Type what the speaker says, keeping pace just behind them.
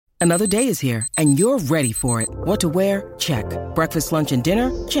Another day is here, and you're ready for it. What to wear? Check. Breakfast, lunch, and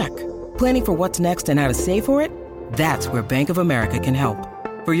dinner? Check. Planning for what's next and how to save for it? That's where Bank of America can help.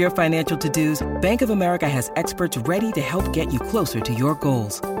 For your financial to-dos, Bank of America has experts ready to help get you closer to your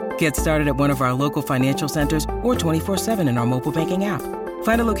goals. Get started at one of our local financial centers or 24/7 in our mobile banking app.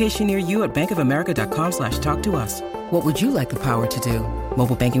 Find a location near you at bankofamerica.com/talktous. What would you like the power to do?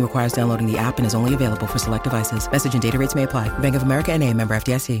 Mobile banking requires downloading the app and is only available for select devices. Message and data rates may apply. Bank of America N.A., member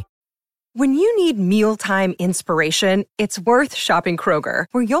FDIC. When you need mealtime inspiration, it's worth shopping Kroger,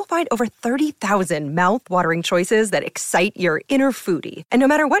 where you'll find over 30,000 mouth-watering choices that excite your inner foodie. And no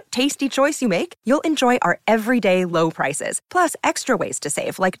matter what tasty choice you make, you'll enjoy our everyday low prices, plus extra ways to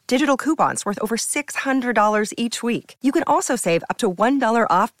save, like digital coupons worth over $600 each week. You can also save up to $1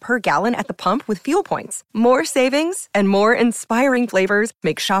 off per gallon at the pump with fuel points. More savings and more inspiring flavors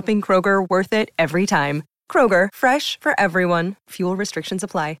make shopping Kroger worth it every time. Kroger, fresh for everyone. Fuel restrictions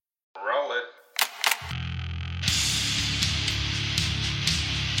apply. Roll it.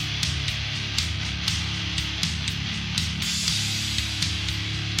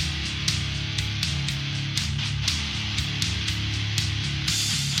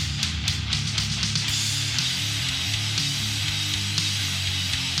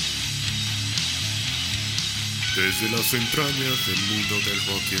 Desde las entrañas del mundo del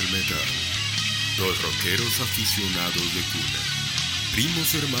rock y el metal, dos rockeros aficionados de cuna,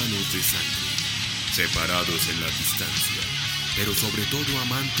 primos hermanos de sangre, separados en la distancia, pero sobre todo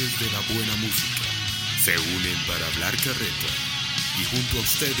amantes de la buena música, se unen para hablar carreta y junto a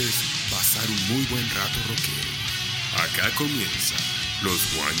ustedes pasar un muy buen rato rockero. Acá comienza Los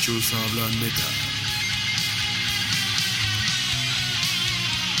Juanchos Hablan Metal.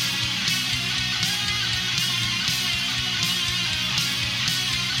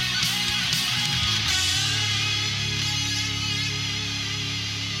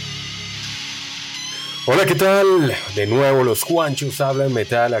 Hola, ¿qué tal? De nuevo, los Juanchos Hablan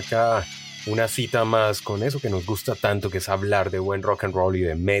Metal, acá una cita más con eso que nos gusta tanto, que es hablar de buen rock and roll y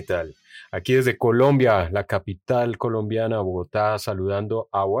de metal. Aquí desde Colombia, la capital colombiana, Bogotá, saludando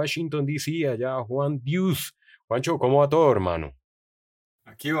a Washington, D.C., allá Juan Dius. Juancho, ¿cómo va todo, hermano?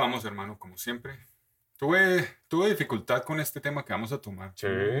 Aquí vamos, hermano, como siempre. Tuve dificultad con este tema que vamos a tomar. Sí.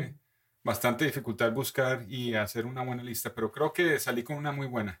 Tuve bastante dificultad buscar y hacer una buena lista, pero creo que salí con una muy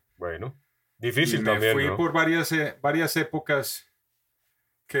buena. Bueno, difícil y también, me fui ¿no? por varias épocas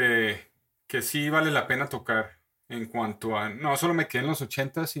que sí vale la pena tocar en cuanto a... No solo me quedé en los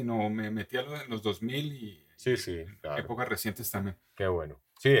 80, sino me metí en los 2000 y Sí, claro. épocas recientes también. Qué bueno.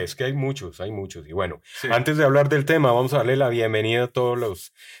 Sí, es que hay muchos. Y bueno, Sí. Antes de hablar del tema, vamos a darle la bienvenida a todos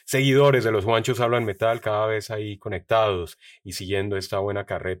los seguidores de los Juanchos Hablan Metal, cada vez ahí conectados y siguiendo esta buena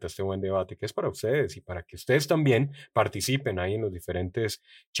carreta, este buen debate que es para ustedes y para que ustedes también participen ahí en los diferentes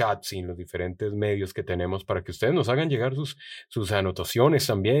chats y en los diferentes medios que tenemos para que ustedes nos hagan llegar sus anotaciones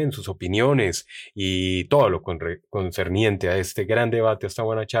también, sus opiniones y todo lo concerniente a este gran debate, a esta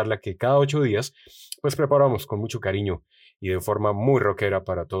buena charla que cada 8 días pues preparamos con mucho cariño y de forma muy rockera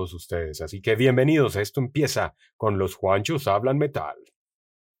para todos ustedes. Así que bienvenidos, esto empieza con los Juanchos Hablan Metal.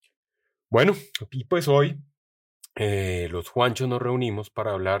 Bueno, y pues hoy los Juanchos nos reunimos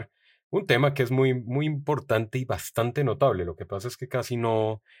para hablar un tema que es muy, muy importante y bastante notable. Lo que pasa es que casi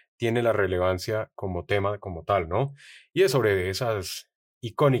no tiene la relevancia como tema como tal, ¿no? Y es sobre esas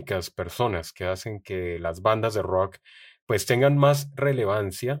icónicas personas que hacen que las bandas de rock pues tengan más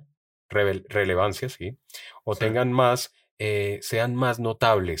relevancia, sí, o Sí. tengan más sean más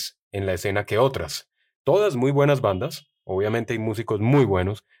notables en la escena que otras. Todas muy buenas bandas, obviamente hay músicos muy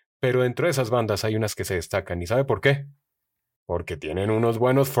buenos, pero dentro de esas bandas hay unas que se destacan. ¿Y sabe por qué? Porque tienen unos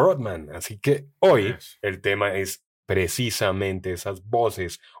buenos frontman. Así que hoy Eso. el tema es precisamente esas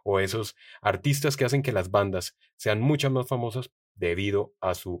voces o esos artistas que hacen que las bandas sean muchas más famosas debido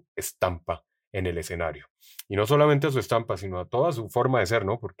a su estampa en el escenario. Y no solamente a su estampa, sino a toda su forma de ser,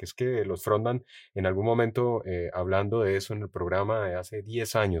 ¿no? Porque es que los frontman, en algún momento, hablando de eso en el programa de hace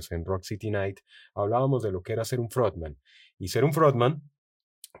 10 años en Rock City Night, hablábamos de lo que era ser un frontman. Y ser un frontman,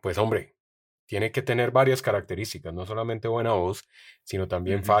 pues hombre, tiene que tener varias características, no solamente buena voz, sino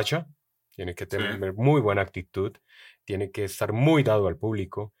también facha, tiene que tener muy buena actitud, tiene que estar muy dado al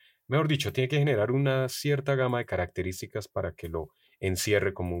público, mejor dicho, tiene que generar una cierta gama de características para que lo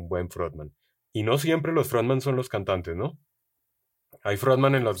encierre como un buen frontman. Y no siempre los frontman son los cantantes, ¿no? Hay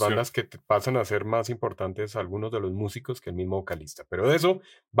frontman en las bandas que pasan a ser más importantes algunos de los músicos que el mismo vocalista. Pero de eso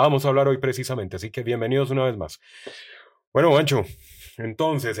vamos a hablar hoy precisamente, así que bienvenidos una vez más. Bueno, Juancho,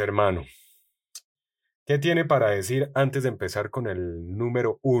 entonces, hermano, ¿qué tiene para decir antes de empezar con el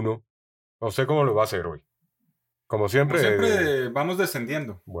número 1? ¿Usted cómo lo va a hacer hoy? Como siempre. Vamos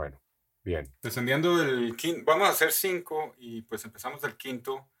descendiendo. Bueno, bien. Descendiendo del quinto. Vamos a hacer 5 y pues empezamos del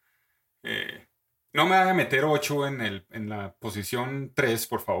quinto. No me vaya a meter 8 en la posición 3,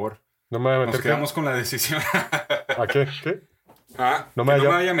 por favor. No me vaya a meter. Nos quedamos con la decisión. ¿A qué? ¿Qué? No me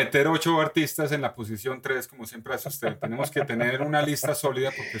vaya a meter 8 artistas en la posición 3, como siempre hace usted. Tenemos que tener una lista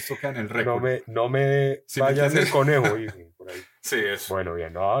sólida porque esto queda en el récord. No me ¿Sí vaya a me hacer conejo. Por ahí. Sí, eso. Bueno,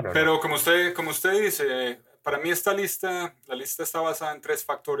 bien. No. Pero como usted dice, para mí la lista está basada en 3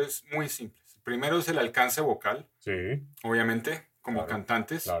 factores muy simples. El primero es el alcance vocal. Sí. Obviamente, como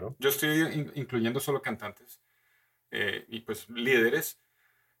cantantes. Claro. Yo estoy incluyendo solo cantantes y pues líderes.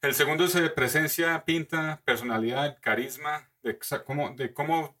 El segundo es presencia, pinta, personalidad, carisma, de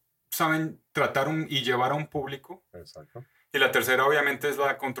cómo saben tratar y llevar a un público. Exacto. Y la tercera, obviamente, es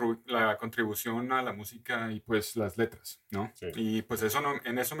la contribución a la música y pues las letras, ¿no? Sí. Y pues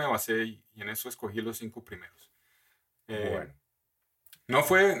en eso me basé y en eso escogí los 5 primeros. Bueno. No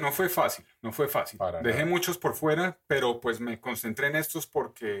fue fácil. Dejé nada. muchos por fuera, pero pues me concentré en estos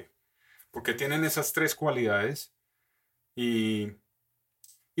porque tienen esas 3 cualidades. Y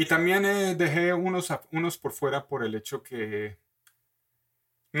también dejé unos por fuera por el hecho que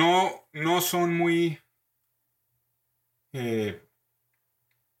no son muy...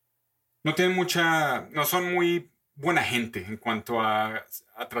 no son muy buena gente en cuanto a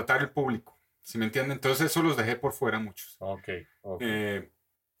tratar el público, ¿sí me entienden? Entonces eso los dejé por fuera muchos. Okay.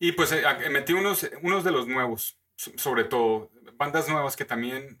 Y pues metí unos de los nuevos, sobre todo, bandas nuevas que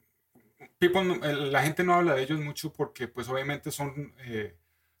también... la gente no habla de ellos mucho porque pues obviamente son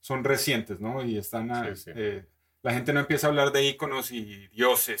recientes, ¿no? Y están... Sí. La gente no empieza a hablar de íconos y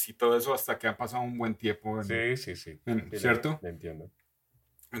dioses y todo eso hasta que ha pasado un buen tiempo. Sí. ¿Cierto? Entiendo.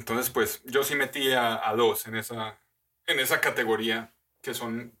 Entonces, pues, yo sí metí a 2 en esa categoría, que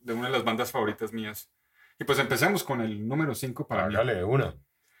son de una de las bandas favoritas mías. Y pues empecemos con el número 5 para mí. Hágale una.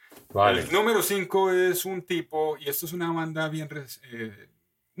 Vale. El número 5 es un tipo, y esto es una banda bien...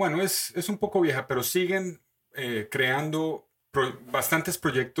 bueno, es un poco vieja, pero siguen creando bastantes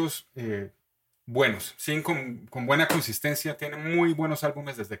proyectos buenos, siguen con buena consistencia, tienen muy buenos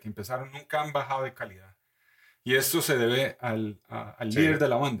álbumes desde que empezaron, nunca han bajado de calidad. Y esto se debe al líder de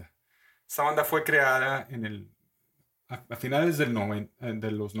la banda. Esta banda fue creada a finales de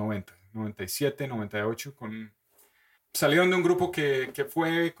los 90, 97, 98, salieron de un grupo que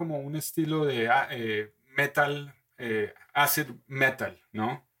fue como un estilo de metal, acid metal,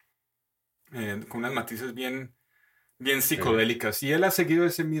 ¿no? Con unas matices bien psicodélicas. Sí. Y él ha seguido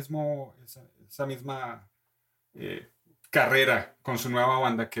esa misma carrera con su nueva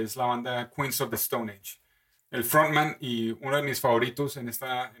banda, que es la banda Queens of the Stone Age. El frontman y uno de mis favoritos en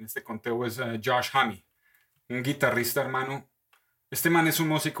este conteo es Josh Homme, un guitarrista, hermano. Este man es un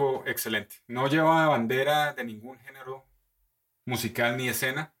músico excelente. No lleva bandera de ningún género musical ni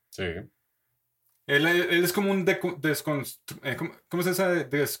escena. Sí. Él es como un ¿cómo es esa?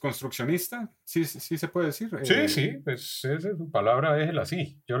 ¿Desconstruccionista? Sí se puede decir. Sí, pues su palabra es el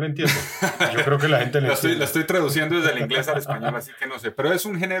así. Yo lo entiendo. Yo creo que la gente la estoy traduciendo desde el inglés al español, así que no sé. Pero es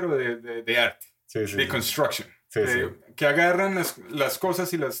un género de arte. Sí. Deconstruction. Sí. Que agarran las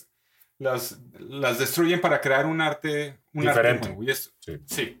cosas y las destruyen para crear un arte diferente. Nuevo.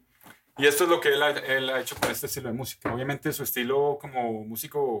 Sí. Y esto es lo que él ha hecho con este estilo de música. Obviamente su estilo como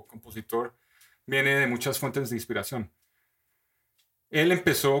músico-compositor viene de muchas fuentes de inspiración. Él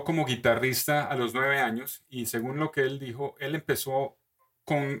empezó como guitarrista a los 9 años y según lo que él dijo, él empezó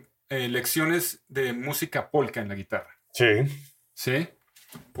con lecciones de música polka en la guitarra. Sí.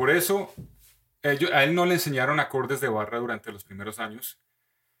 Por eso a él no le enseñaron acordes de barra durante los primeros años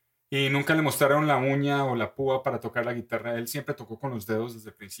y nunca le mostraron la uña o la púa para tocar la guitarra. Él siempre tocó con los dedos desde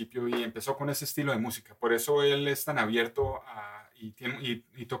el principio y empezó con ese estilo de música. Por eso él es tan abierto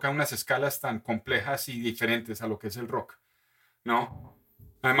y toca unas escalas tan complejas y diferentes a lo que es el rock, ¿no?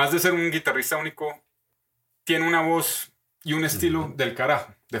 Además de ser un guitarrista único, tiene una voz y un estilo del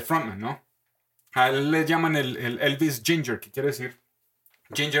carajo, de frontman, ¿no? A él le llaman el Elvis Ginger, que quiere decir...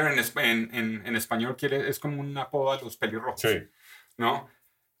 Ginger en español es como un apodo a los pelirrojos, sí. ¿no?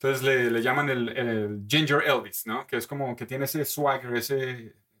 Entonces le llaman el Ginger Elvis, ¿no? Que es como que tiene ese swagger,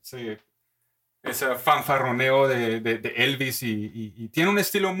 ese fanfarroneo de Elvis y tiene un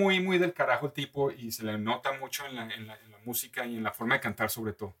estilo muy, muy del carajo el tipo y se le nota mucho en la música y en la forma de cantar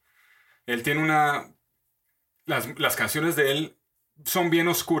sobre todo. Él tiene las canciones de él son bien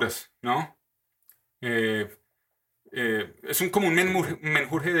oscuras, ¿no? Es como un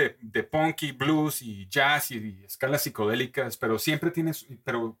menjurje de punk y blues y jazz y escalas psicodélicas, pero siempre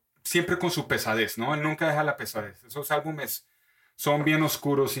con su pesadez, ¿no? Él nunca deja la pesadez. Esos álbumes son bien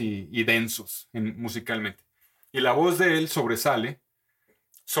oscuros y densos musicalmente. Y la voz de él sobresale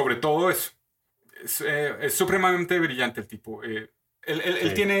sobre todo eso. Es supremamente brillante el tipo. Él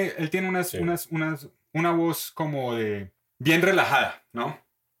tiene una voz como de bien relajada, ¿no?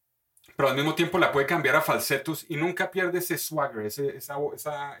 Pero al mismo tiempo la puede cambiar a falsetos y nunca pierde ese swagger,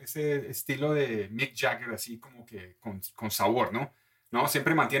 ese estilo de Mick Jagger, así como que con sabor, ¿no? ¿No?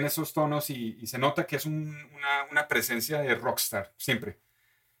 Siempre mantiene esos tonos y se nota que es una presencia de rockstar, siempre.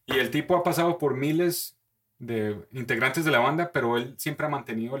 Y el tipo ha pasado por miles de integrantes de la banda, pero él siempre ha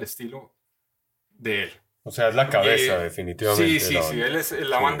mantenido el estilo de él. O sea, es la cabeza, definitivamente. Sí, él es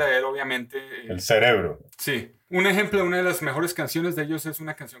la banda de él, obviamente. El cerebro. Sí. Un ejemplo de una de las mejores canciones de ellos es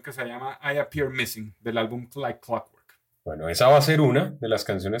una canción que se llama I Appear Missing, del álbum Like Clockwork. Bueno, esa va a ser una de las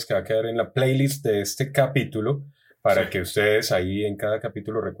canciones que va a quedar en la playlist de este capítulo, para que ustedes ahí en cada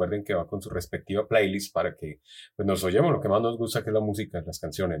capítulo recuerden que va con su respectiva playlist para que pues, nos oyemos lo que más nos gusta, que es la música, las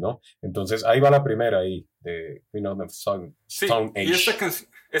canciones, ¿no? Entonces, ahí va la primera ahí, de Queen of the Stone Age. Y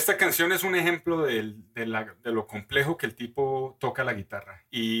esta canción es un ejemplo de lo complejo que el tipo toca la guitarra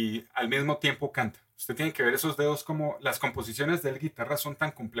y al mismo tiempo canta. Usted tiene que ver esos dedos, como las composiciones de la guitarra son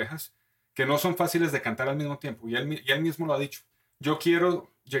tan complejas que no son fáciles de cantar al mismo tiempo. Y él mismo lo ha dicho. Yo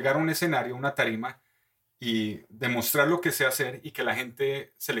quiero llegar a un escenario, una tarima, y demostrar lo que sé hacer y que la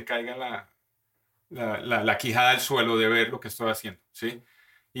gente se le caiga la quijada al suelo de ver lo que estoy haciendo, ¿sí?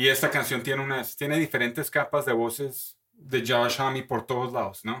 Y esta canción tiene diferentes capas de voces de Josh Homme por todos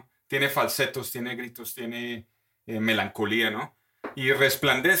lados, ¿no? Tiene falsetos, tiene gritos, tiene melancolía, ¿no? Y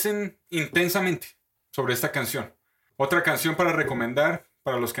resplandecen intensamente sobre esta canción. Otra canción para recomendar,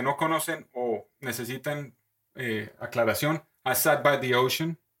 para los que no conocen o necesitan aclaración, I Sat by the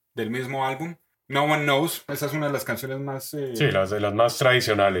Ocean, del mismo álbum. No One Knows, esa es una de las canciones más... sí, las de las más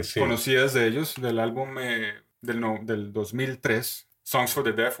tradicionales, sí. Conocidas de ellos, del álbum del 2003, Songs for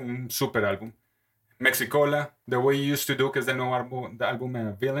the Deaf, un super álbum. Mexicola, The Way You Used to Do, que es del nuevo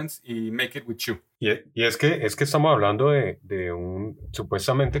álbum Villains, y Make It With You. Y es que estamos hablando de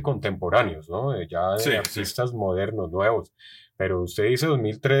supuestamente contemporáneos, ¿no? De artistas modernos, nuevos. Pero usted dice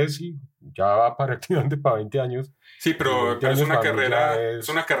 2003 y ya va prácticamente para 20 años. Sí, pero es una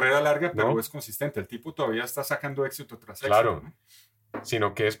carrera larga, pero ¿no? Es consistente. El tipo todavía está sacando éxito tras éxito. Claro. ¿No?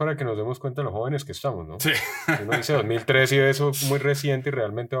 Sino que es para que nos demos cuenta los jóvenes que estamos, ¿no? Sí. Uno dice 2003 y eso es muy reciente y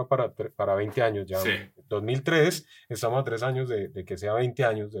realmente va para 20 años ya. Sí. 2003, estamos a 3 años de que sea 20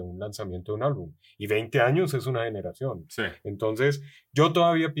 años de un lanzamiento de un álbum. Y 20 años es una generación. Sí. Entonces, yo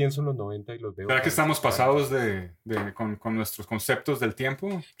todavía pienso en los 90 y los veo. ¿Será que estamos pasados con nuestros conceptos del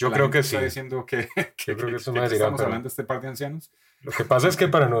tiempo? Yo creo que sí. Está diciendo que estamos hablando de este par de ancianos. Lo que pasa es que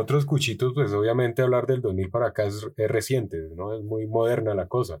para nosotros, cuchitos, pues obviamente hablar del 2000 para acá es reciente, ¿no? Es muy moderna la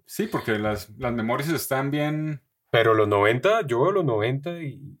cosa. Sí, porque las memorias están bien... Pero los 90, yo veo los 90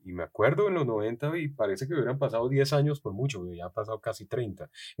 y me acuerdo en los 90 y parece que hubieran pasado 10 años por mucho, ya han pasado casi 30.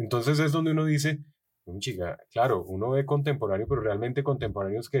 Entonces es donde uno dice, chica, claro, uno ve contemporáneo, pero realmente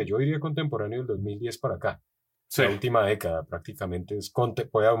contemporáneo es que yo diría contemporáneo del 2010 para acá. Sí. La última década prácticamente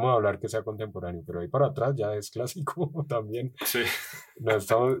podemos hablar que sea contemporáneo, pero ahí para atrás ya es clásico también. Sí. No,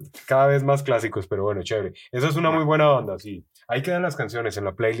 estamos cada vez más clásicos, pero bueno, chévere. Esa es una muy buena banda, sí. Ahí quedan las canciones en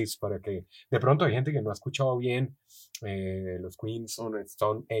la playlist para que de pronto hay gente que no ha escuchado bien los Queens of the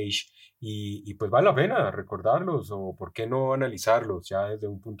Stone Age y pues vale la pena recordarlos o por qué no analizarlos ya desde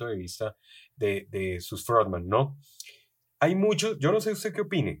un punto de vista de sus frontman, ¿no? Hay muchos, yo no sé usted qué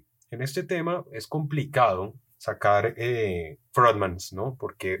opine, en este tema es complicado sacar frontmans, ¿no?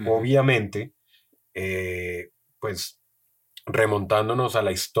 Porque obviamente, pues remontándonos a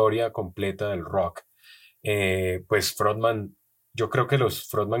la historia completa del rock, pues frontman, yo creo que los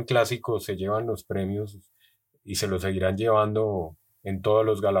frontman clásicos se llevan los premios y se los seguirán llevando en todos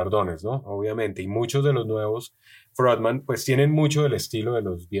los galardones, ¿no? Obviamente, y muchos de los nuevos frontman, pues tienen mucho del estilo de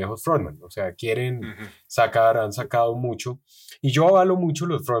los viejos frontman, o sea, quieren han sacado mucho, y yo avalo mucho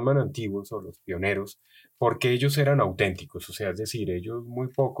los frontman antiguos o los pioneros, porque ellos eran auténticos, o sea, es decir, ellos muy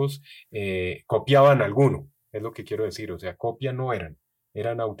pocos copiaban alguno, es lo que quiero decir, o sea, copia no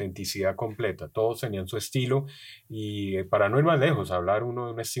eran autenticidad completa, todos tenían su estilo y para no ir más lejos, hablar uno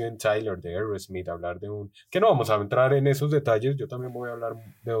de un Steven Tyler, de Aerosmith, hablar de que no vamos a entrar en esos detalles, yo también voy a hablar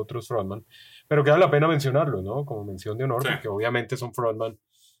de otros frontman, pero que vale la pena mencionarlos, ¿no? Como mención de honor, sí. Porque obviamente son frontman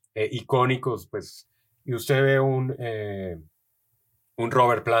icónicos, pues, y usted ve un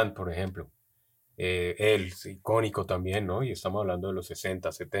Robert Plant, por ejemplo, Él es icónico también, ¿no? Y estamos hablando de los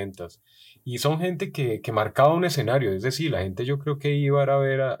 60, 70. Y son gente que marcaba un escenario, es decir, la gente yo creo que iba a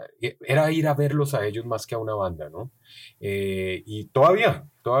ver era ir a verlos a ellos más que a una banda, ¿no? Y todavía,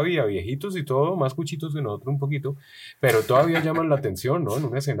 viejitos y todo, más cuchitos que nosotros un poquito, pero todavía llaman la atención, ¿no? En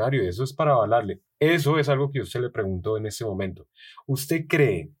un escenario, y eso es para avalarle. Eso es algo que usted le preguntó en ese momento. ¿Usted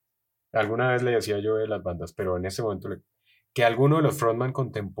cree, alguna vez le decía yo de las bandas, pero en ese momento que alguno de los frontman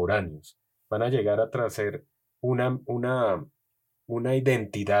contemporáneos van a llegar a traer una, una, una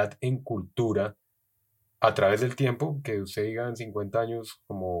identidad en cultura a través del tiempo, que usted diga en 50 años,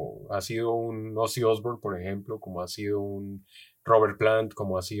 como ha sido un Ozzy Osbourne, por ejemplo, como ha sido un Robert Plant,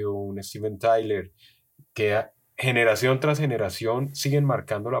 como ha sido un Steven Tyler, que generación tras generación siguen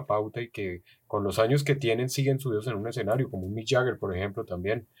marcando la pauta y que con los años que tienen siguen subidos en un escenario, como un Mick Jagger, por ejemplo,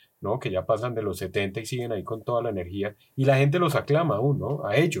 también, ¿no? Que ya pasan de los 70 y siguen ahí con toda la energía y la gente los aclama aún, ¿no?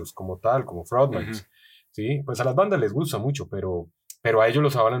 A ellos como tal, como Ujú. frontmans, ¿sí? Pues a las bandas les gusta mucho, pero a ellos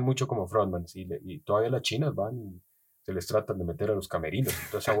los avalan mucho como frontmans y todavía las chinas van y se les tratan de meter a los camerinos y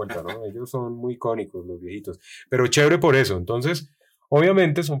toda esa vuelta, ¿no? Ellos son muy icónicos, los viejitos, pero chévere por eso. Entonces,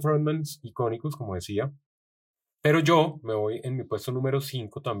 obviamente son frontmans icónicos, como decía, pero yo me voy en mi puesto número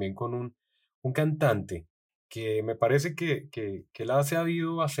 5 también con un cantante que me parece que la ha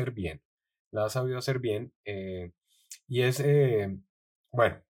sabido hacer bien. La ha sabido hacer bien. Y es,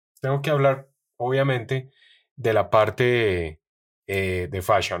 bueno, tengo que hablar obviamente de la parte de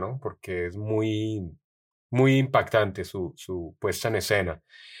Fasha, ¿no? Porque es muy impactante su puesta en escena.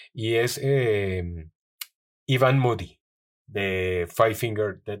 Y es Ivan Moody de Five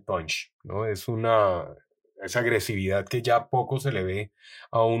Finger Death Punch, ¿no? Esa agresividad que ya poco se le ve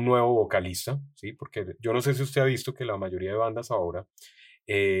a un nuevo vocalista, ¿sí? Porque yo no sé si usted ha visto que la mayoría de bandas ahora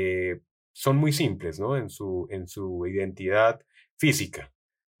eh, son muy simples, ¿no? En su identidad física.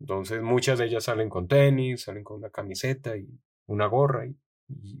 Entonces muchas de ellas salen con tenis, salen con una camiseta y una gorra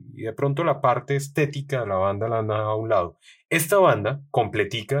y de pronto la parte estética de la banda la han dejado a un lado. Esta banda,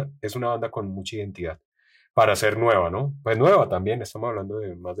 completica, es una banda con mucha identidad para ser nueva, ¿no? Pues nueva también, estamos hablando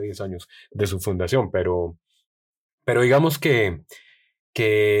de más de 10 años de su fundación, pero digamos que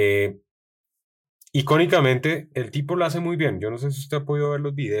icónicamente el tipo lo hace muy bien. Yo no sé si usted ha podido ver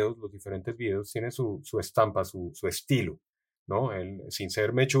los videos, los diferentes videos, tiene su estampa, su estilo, ¿no? Él, sin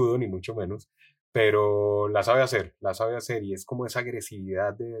ser mechudo, ni mucho menos, pero la sabe hacer y es como esa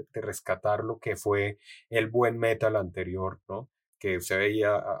agresividad de rescatar lo que fue el buen metal anterior, ¿no? Que usted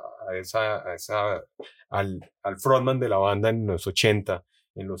veía al frontman de la banda en los 80,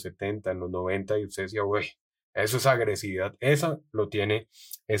 en los 70, en los 90 y usted decía, güey, eso es agresividad, esa lo tiene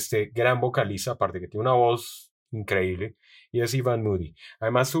este gran vocalista, aparte que tiene una voz increíble, y es Ivan Moody.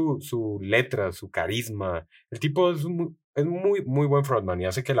 Además, su letra, su carisma, el tipo es muy buen frontman y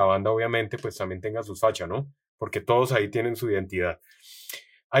hace que la banda, obviamente, pues también tenga sus fachas, ¿no? Porque todos ahí tienen su identidad.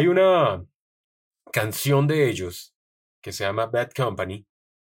 Hay una canción de ellos que se llama Bad Company,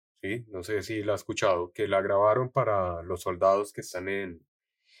 ¿sí? No sé si la has escuchado, que la grabaron para los soldados que están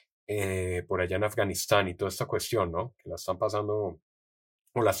por allá en Afganistán y toda esta cuestión, ¿no? Que la están pasando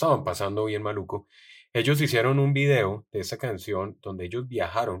o la estaban pasando bien maluco. Ellos hicieron un video de esa canción donde ellos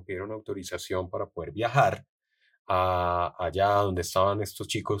viajaron, pidieron autorización para poder viajar allá donde estaban estos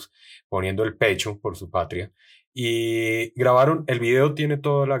chicos poniendo el pecho por su patria. Y grabaron, el video tiene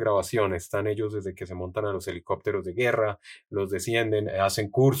toda la grabación, están ellos desde que se montan a los helicópteros de guerra, los descienden, hacen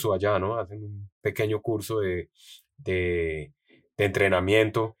curso allá, ¿no? Hacen un pequeño curso de, de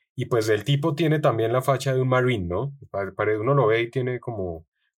entrenamiento. Y pues el tipo tiene también la facha de un marine, ¿no? Uno lo ve y tiene como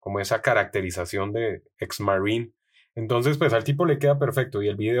esa caracterización de ex-marine. Entonces, pues al tipo le queda perfecto y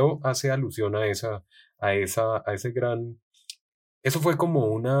el video hace alusión a ese gran... Eso fue como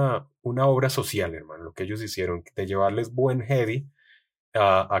una obra social, hermano, lo que ellos hicieron, de llevarles buen heavy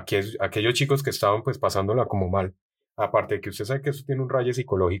a aquellos chicos que estaban pues pasándola como mal. Aparte de que usted sabe que eso tiene un rayo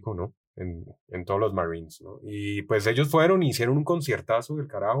psicológico, ¿no? En todos los Marines, ¿no? Y pues ellos fueron y hicieron un conciertazo del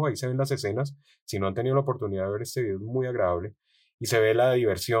carajo, ahí se ven las escenas. Si no han tenido la oportunidad de ver este video, es muy agradable. Y se ve la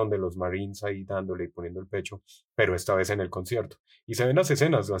diversión de los Marines ahí dándole y poniendo el pecho, pero esta vez en el concierto. Y se ven las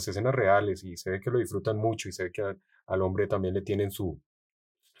escenas reales, y se ve que lo disfrutan mucho, y se ve que al hombre también le tienen su,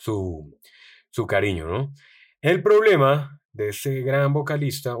 su cariño, ¿no? El problema de ese gran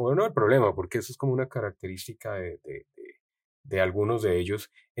vocalista, bueno, no el problema, porque eso es como una característica de algunos de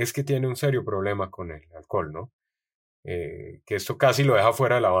ellos, es que tiene un serio problema con el alcohol, ¿no? Que esto casi lo deja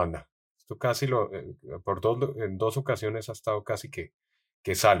fuera de la banda. Esto casi en dos ocasiones ha estado casi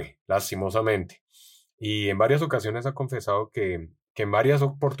que sale, lastimosamente. Y en varias ocasiones ha confesado que en varias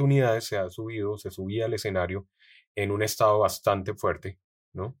oportunidades se subía al escenario en un estado bastante fuerte,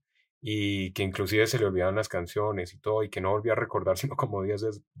 ¿no? y que inclusive se le olvidaban las canciones y todo, y que no volvía a recordar sino como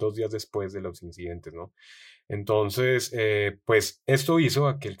 2 días después de los incidentes, ¿no? Entonces, pues esto hizo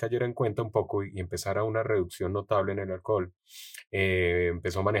a que él cayera en cuenta un poco y empezara una reducción notable en el alcohol.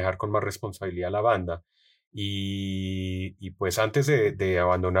 Empezó a manejar con más responsabilidad la banda y pues antes de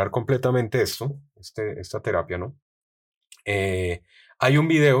abandonar completamente esta terapia, ¿no? Hay un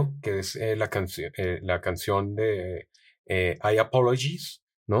video que es la canción de I Apologies,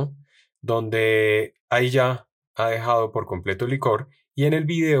 ¿no? Donde ahí ya ha dejado por completo el licor y en el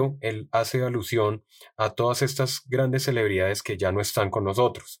video él hace alusión a todas estas grandes celebridades que ya no están con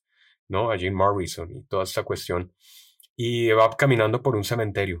nosotros, ¿no? A Jim Morrison y toda esta cuestión. Y va caminando por un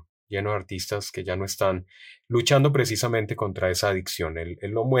cementerio lleno de artistas que ya no están luchando precisamente contra esa adicción. Él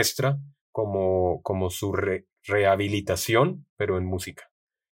lo muestra como su rehabilitación, pero en música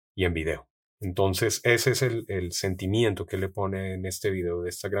y en video. Entonces, ese es el sentimiento que le pone en este video de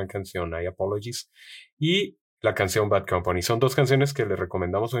esta gran canción, I Apologies, y la canción Bad Company. Son 2 canciones que le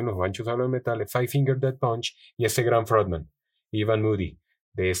recomendamos hoy en Los Juanchos Hablan de Metal, Five Finger Death Punch y este gran frontman, Ivan Moody,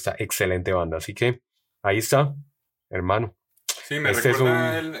 de esta excelente banda. Así que, ahí está, hermano. Sí, me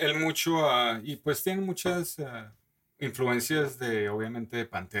recuerda él mucho y pues tiene muchas influencias obviamente, de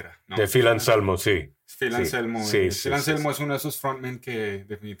Pantera, ¿no? De Phil Anselmo, sí. Phil Anselmo. Sí, Phil Anselmo es uno de esos frontmen que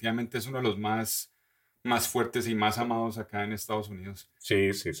definitivamente es uno de los más fuertes y más amados acá en Estados Unidos. Sí.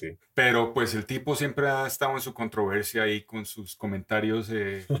 Pero pues el tipo siempre ha estado en su controversia ahí con sus comentarios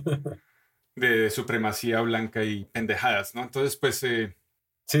de supremacía blanca y pendejadas, ¿no? Entonces, pues...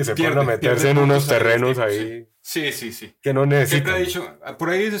 sí, se pueden meterse en unos terrenos ahí. Sí. Que no necesitan. Siempre ha dicho,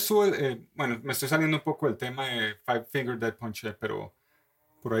 por ahí estuvo, bueno, me estoy saliendo un poco del tema de Five Finger Death Punch, pero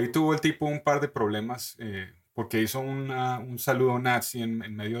por ahí tuvo el tipo un par de problemas porque hizo un saludo nazi en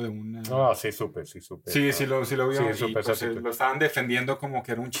medio de una... Sí, supe. Sí lo vio. Sí, y pues, lo estaban defendiendo como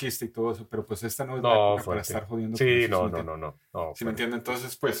que era un chiste y todo eso, pero pues esta no es la época para estar jodiendo. Sí, con eso, no. ¿Sí me entiende?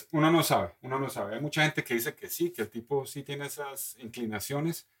 Entonces, pues, uno no sabe. Hay mucha gente que dice que sí, que el tipo sí tiene esas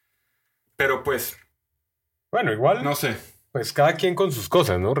inclinaciones, pero pues... Bueno, igual... No sé. Pues cada quien con sus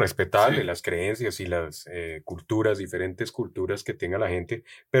cosas, ¿no? Respetable las creencias y las diferentes culturas que tenga la gente.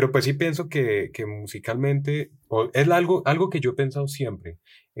 Pero pues sí pienso que musicalmente, es algo que yo he pensado siempre,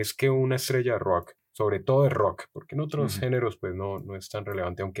 es que una estrella de rock, sobre todo de rock, porque en otros géneros pues no es tan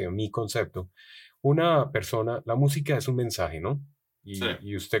relevante, aunque en mi concepto, una persona, la música es un mensaje, ¿no?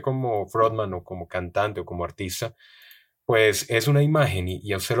 Y usted como frontman o como cantante o como artista, pues es una imagen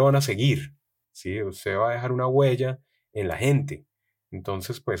y a usted lo van a seguir, ¿sí? Usted va a dejar una huella en la gente.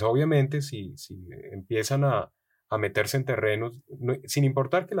 Entonces, pues obviamente si empiezan a meterse en terrenos, sin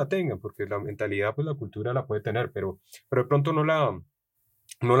importar que la tengan, porque la mentalidad, pues la cultura la puede tener, pero de pronto no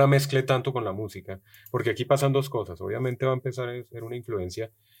la mezcle tanto con la música, porque aquí pasan 2 cosas. Obviamente va a empezar a ser una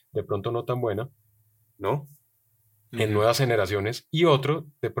influencia de pronto no tan buena, ¿no? En nuevas generaciones, y otro,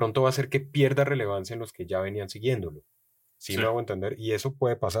 de pronto va a hacer que pierda relevancia en los que ya venían siguiéndolo. ¿Sí me hago entender? Y eso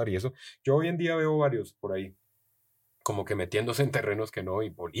puede pasar, y eso, yo hoy en día veo varios por ahí, como que metiéndose en terrenos que no, y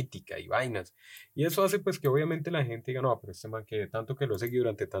política y vainas. Y eso hace pues que obviamente la gente diga, no, pero este man que tanto que lo he seguido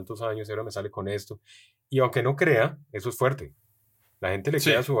durante tantos años y ahora me sale con esto. Y aunque no crea, eso es fuerte. La gente le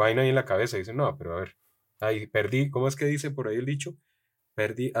queda su vaina ahí en la cabeza y dice, no, pero a ver, ahí perdí, ¿cómo es que dice por ahí el dicho?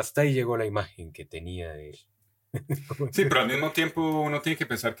 Perdí, hasta ahí llegó la imagen que tenía de... Sí, pero al mismo tiempo uno tiene que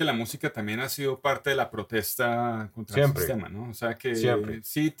pensar que la música también ha sido parte de la protesta contra el sistema, ¿no? O sea que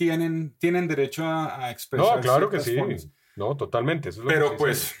sí tienen derecho a expresar. No, claro que sí. Formas. No, totalmente. Eso es pero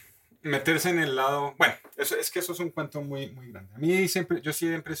pues meterse en el lado... Bueno, eso es un cuento muy, muy grande. A mí yo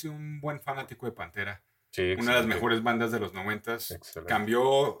siempre he sido un buen fanático de Pantera. Sí, una de las mejores bandas de los 90s.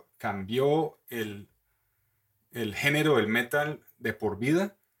 Cambió el género del metal de por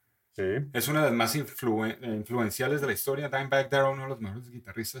vida. Sí. Es una de las más influenciales de la historia. Dimebag Darrell, uno de los mejores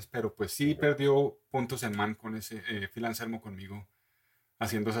guitarristas, pero pues sí perdió puntos en man con ese Phil Anselmo conmigo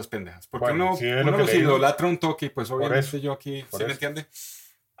haciendo esas pendejas. Porque uno los idolatra un toque y pues obviamente yo aquí, ¿sí me entiende?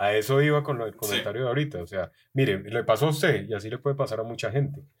 A eso iba con el comentario de ahorita. O sea, mire, le pasó a usted y así le puede pasar a mucha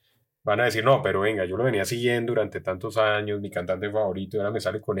gente. Van a decir, no, pero venga, yo lo venía siguiendo durante tantos años, mi cantante favorito, y ahora me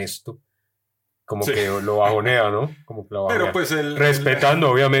sale con esto. Como que lo bajonea, ¿no? Como que lo bajonea. Pero pues respetando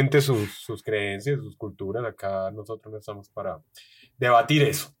obviamente sus creencias, sus culturas. Acá nosotros no estamos para debatir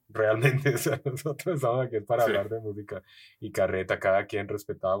eso, realmente. O sea, nosotros estamos aquí para hablar de música y carreta. Cada quien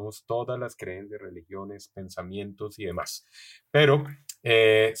respetamos todas las creencias, religiones, pensamientos y demás. Pero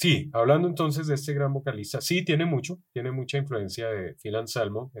sí, hablando entonces de este gran vocalista, sí tiene mucha influencia de Phil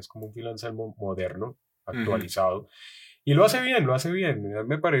Anselmo. Es como un Phil Anselmo moderno, actualizado. Y lo hace bien.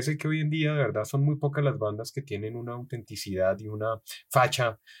 Me parece que hoy en día, de verdad, son muy pocas las bandas que tienen una autenticidad y una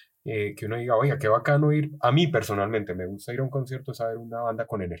facha que uno diga, oiga, qué bacano ir. A mí personalmente me gusta ir a un concierto, es a ver una banda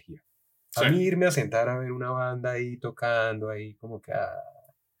con energía. A Sí. mí irme a sentar a ver una banda ahí tocando, ahí como que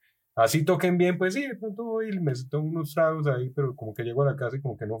así toquen bien, pues sí, de pronto voy y me tomo unos tragos ahí, pero como que llego a la casa y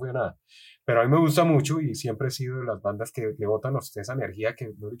como que no fui a nada. Pero a mí me gusta mucho y siempre he sido de las bandas que le botan a usted esa energía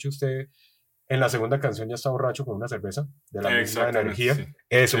que, lo dicho, usted en la segunda canción ya está borracho con una cerveza de la misma Exactamente, energía. sí.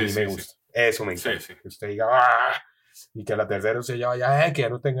 Eso a Sí, mí sí, me sí. gusta, eso me Sí, encanta. sí. Que usted diga, ¡ah! Y que a la tercera usted ya vaya, que ya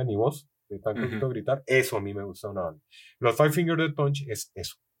no tenga ni voz de tanto Ujú. gritar. Eso a mí me gusta una banda. Los Five Finger Death Punch es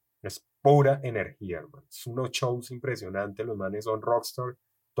eso. Es pura energía, hermano. Es unos shows impresionantes. Los manes son rockstar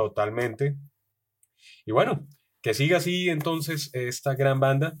totalmente. Y bueno, que siga así entonces esta gran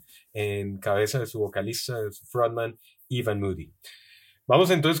banda en cabeza de su vocalista, de su frontman, Ivan Moody. Vamos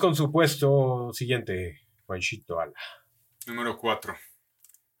entonces con su puesto siguiente, Juanchito Ala. Número 4.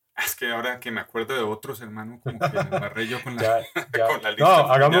 Es que ahora que me acuerdo de otros, hermano, como que me embarré yo con la, Ya. con la No,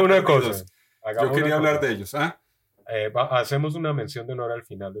 lista. hagamos Ya una perdí cosa. dos. Hagamos Yo quería una hablar cosa. de ellos. ¿Ah? Hacemos una mención de honor al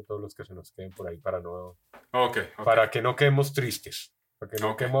final de todos los que se nos queden por ahí Ok. para que no quedemos tristes, para que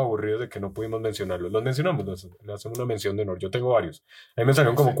no Ok. quedemos aburridos de que no pudimos mencionarlos. Los mencionamos, le hacemos una mención de honor. Yo tengo varios. A mí me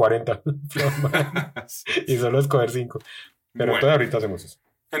salieron como Sí. 40 Sí. y solo escoger 5. Pero Bueno. entonces ahorita hacemos eso.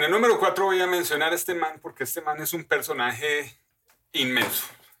 En el número 4 voy a mencionar a este man porque este man es un personaje inmenso.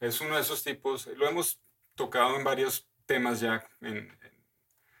 Es uno de esos tipos, lo hemos tocado en varios temas ya en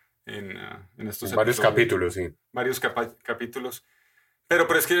estos En varios episodios. capítulos, sí. Varios capítulos. Pero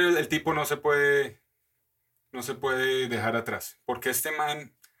es que el tipo no se puede dejar atrás. Porque este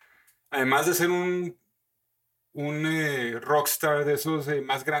man, además de ser un rockstar de esos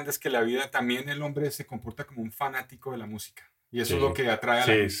más grandes que la vida, también el hombre se comporta como un fanático de la música. Y eso Sí. es lo que atrae a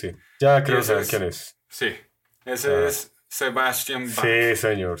la gente. Sí. Ya creo ese saber es- quién es. Sí, ese es Sebastian Bach. Sí,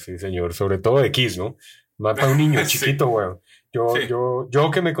 señor. Sobre todo de Kiss, ¿no? Más para un niño Sí. chiquito, weón. Sí.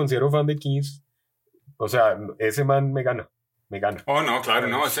 Yo que me considero fan de Kiss, o sea, ese man me gana. Oh, no, claro,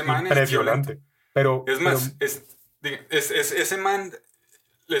 no, ese man impresionante. es Pero, violento. Es más, ese man,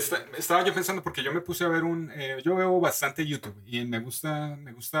 estaba yo pensando porque yo me puse a ver yo veo bastante YouTube y me gusta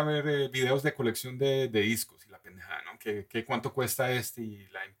ver videos de colección de discos y la pendejada, ¿no? Que cuánto cuesta este y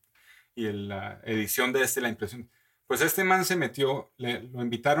la edición de este, la impresión. Pues este man se metió, lo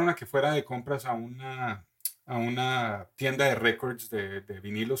invitaron a que fuera de compras a una tienda de records de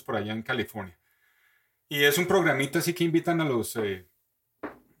vinilos por allá en California. Y es un programita así que invitan a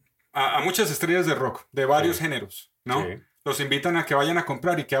a muchas estrellas de rock, de varios Sí. géneros, ¿no? Sí. Los invitan a que vayan a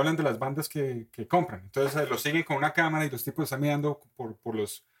comprar y que hablen de las bandas que compran. Entonces los siguen con una cámara y los tipos están mirando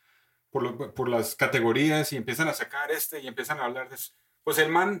por las categorías y empiezan a sacar y empiezan a hablar de eso. Pues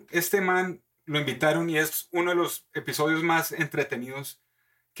este man lo invitaron y es uno de los episodios más entretenidos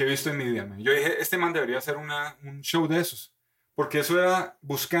que he visto en mi vida. Man. Yo dije, este man debería hacer un show de esos. Porque eso era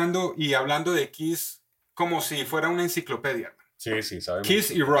buscando y hablando de Kiss como si fuera una enciclopedia. Man. Sí, sabe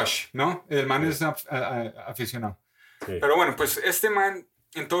Kiss mucho. y Rush, ¿no? El man Sí. es aficionado. Sí. Pero bueno, pues este man,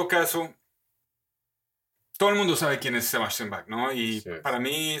 en todo caso, todo el mundo sabe quién es Sebastian Bach, ¿no? Y Sí. para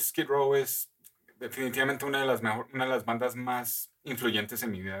mí Skid Row es definitivamente una de las bandas más influyentes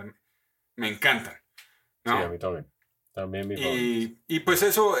en mi vida. Me encantan, ¿no? Sí, a mí también. También mi favorito. Y pues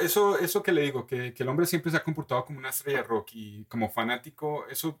eso que le digo, que el hombre siempre se ha comportado como una estrella de rock y como fanático,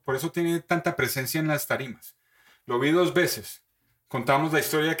 por eso tiene tanta presencia en las tarimas. Lo vi 2 veces. Contamos la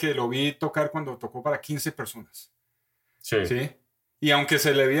historia que lo vi tocar cuando tocó para 15 personas. Sí. ¿Sí? Y aunque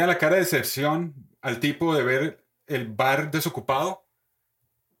se le veía la cara de decepción al tipo de ver el bar desocupado,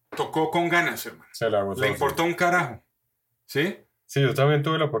 tocó con ganas, hermano. Se la gozó, Le sí. importó un carajo. ¿Sí? Sí, yo también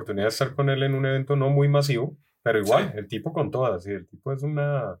tuve la oportunidad de estar con él en un evento no muy masivo, pero igual, Sí. el tipo con todas, sí, el tipo es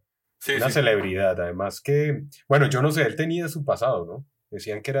una Sí, una sí. celebridad, además que, bueno, yo no sé, él tenía su pasado, ¿no?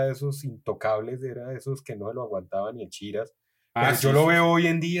 Decían que era de esos intocables, era de esos que no se lo aguantaban ni el chiras. Pero Sí, yo lo sí, veo sí. hoy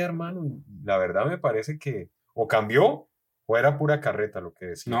en día, hermano, y la verdad me parece que o cambió o era pura carreta lo que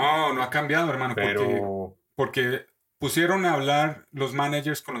decía. No ha cambiado, hermano, pero porque pusieron a hablar los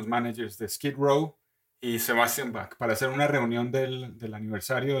managers con los managers de Skid Row y Sebastian Bach para hacer una reunión del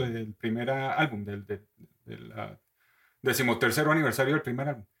aniversario del primer álbum, del 13º aniversario del primer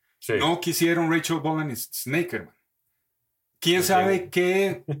álbum. sí, No quisieron Rachel Bolan y Snake, hermano. ¿Quién Pues sabe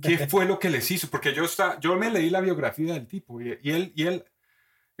bien. qué fue lo que les hizo? Porque yo me leí la biografía del tipo y él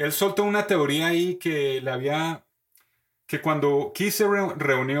soltó una teoría ahí que cuando Keith se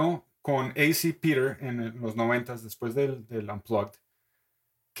reunió con A.C. Peter en los 90s, después del Unplugged,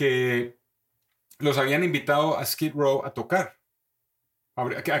 que los habían invitado a Skid Row a tocar,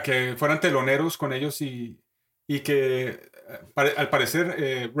 a que fueran teloneros con ellos y que al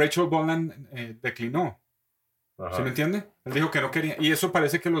parecer Rachel Bolan declinó. Ajá. ¿Sí me entiende? Él dijo que no quería. Y eso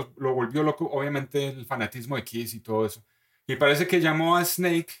parece que lo volvió loco, obviamente, el fanatismo de Kiss y todo eso. Y parece que llamó a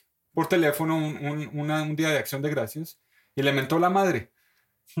Snake por teléfono un día de Acción de Gracias y le mentó la madre.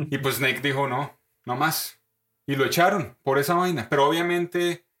 Y pues Snake dijo, no más. Y lo echaron por esa vaina. Pero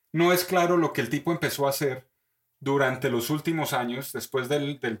obviamente no es claro lo que el tipo empezó a hacer durante los últimos años, después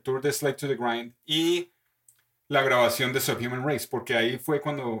del tour de Slave to the Grind y la grabación de Subhuman Race, porque ahí fue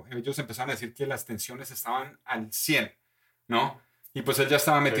cuando ellos empezaron a decir que las tensiones estaban al 100, ¿no? Y pues él ya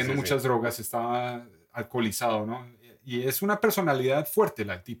estaba metiendo muchas drogas, estaba alcoholizado, ¿no? Y es una personalidad fuerte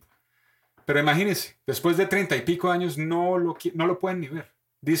el tipo. Pero imagínense, después de 30 y pico años no lo pueden ni ver.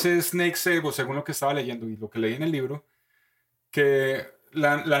 Dice Snake Sebo, según lo que estaba leyendo y lo que leí en el libro, que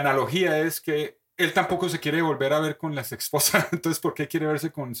la analogía es que él tampoco se quiere volver a ver con las esposas, entonces ¿por qué quiere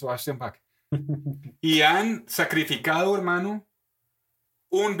verse con Sebastian Bach? Y han sacrificado, hermano,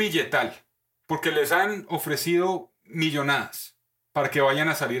 un billetal, porque les han ofrecido millonadas para que vayan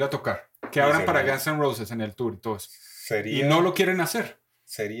a salir a tocar, que abran para Guns N' Roses en el tour y todo eso. Y no lo quieren hacer.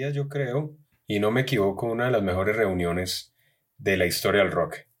 Sería, yo creo, y no me equivoco, una de las mejores reuniones de la historia del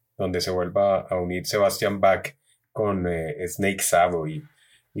rock, donde se vuelva a unir Sebastian Bach con Snake Sabo y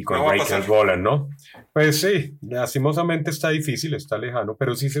con Rachel Bolan, ¿no? Pues sí, lastimosamente está difícil, está lejano,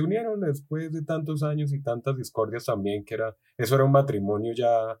 pero si se unieron después de tantos años y tantas discordias también, eso era un matrimonio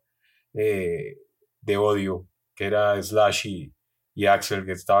ya de odio, que era Slash y Axl,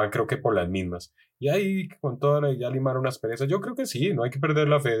 que estaban creo que por las mismas. Y ahí con toda ya limaron unas perezas. Yo creo que sí, no hay que perder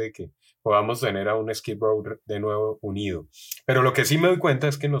la fe de que podamos tener a un Skid Row de nuevo unido. Pero lo que sí me doy cuenta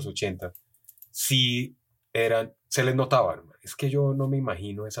es que en los 80 sí se les notaba, hermano. Es que yo no me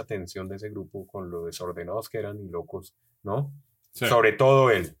imagino esa tensión de ese grupo con lo desordenados que eran y locos, ¿no? Sí. Sobre todo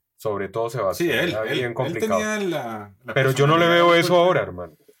Sebastián. Sí, él bien complicado. Él tenía pero yo no le veo eso ahora,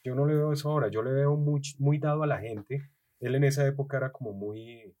 hermano. Yo no le veo eso ahora. Yo le veo muy dado a la gente. Él en esa época era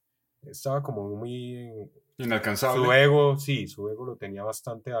estaba como muy inalcanzable. Su ego lo tenía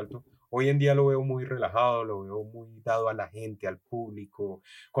bastante alto. Hoy en día lo veo muy relajado, lo veo muy dado a la gente, al público,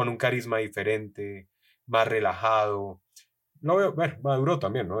 con un carisma diferente, más relajado. Lo veo, bueno, maduro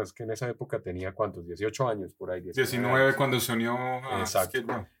también, ¿no? Es que en esa época tenía, ¿cuántos? 18 años por ahí. 19 años. Cuando se unió a Skid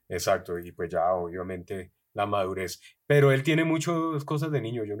Row. Exacto, y pues ya obviamente la madurez. Pero él tiene muchas cosas de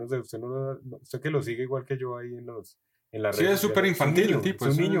niño, yo no sé, usted que lo sigue igual que yo ahí en la sí, es súper infantil el tipo.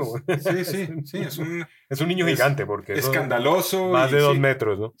 Es un niño. Sí, es un niño gigante porque es escandaloso. Más de 2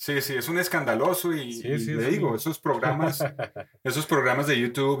 metros, ¿no? Sí, es un escandaloso y le digo, esos programas de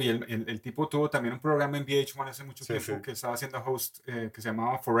YouTube y el tipo tuvo también un programa en VH1 hace mucho tiempo que estaba haciendo host que se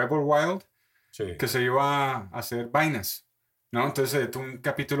llamaba Forever Wild, que se iba a hacer vainas, ¿no? Entonces tuvo un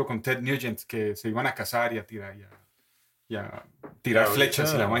capítulo con Ted Nugent que se iban a cazar y a tirar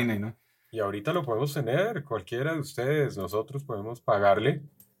flechas y la vaina, ¿no? Y ahorita lo podemos tener, cualquiera de ustedes, nosotros podemos pagarle,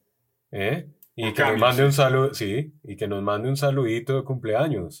 y que nos mande un saludo, y que nos mande un saludito de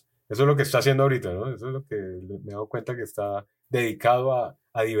cumpleaños. Eso es lo que está haciendo ahorita, ¿no? Eso es lo que me he dado cuenta que está dedicado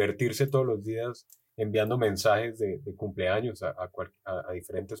a divertirse todos los días enviando mensajes de cumpleaños a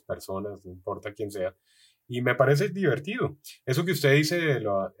diferentes personas, no importa quién sea. Y me parece divertido. Eso que usted dice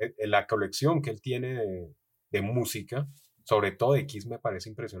de la colección que él tiene de música, sobre todo de Kiss, me parece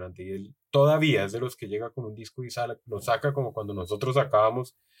impresionante. Y él todavía es de los que llega con un disco y lo saca como cuando nosotros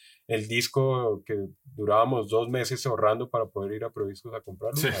sacábamos el disco que durábamos 2 meses ahorrando para poder ir a Prodiscos a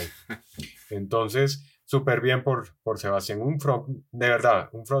comprarlo. Sí. Entonces, súper bien por Sebastián. De verdad,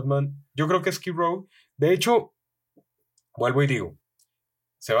 un frontman. Yo creo que Skid Row, de hecho, vuelvo y digo,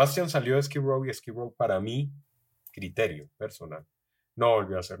 Sebastián salió de Skid Row y Skid Row, para mi criterio personal, no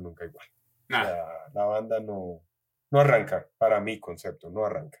volvió a ser nunca igual. La banda no arranca, para mi concepto, no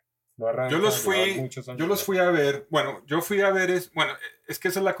arranca. Yo los fui a ver, es que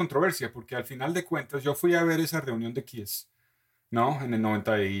esa es la controversia, porque al final de cuentas yo fui a ver esa reunión de Kiss, ¿no? En el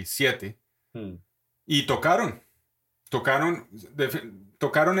 97, y tocaron,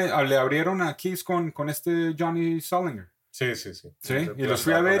 le abrieron a Kiss con este Johnny Solinger. Sí. Y los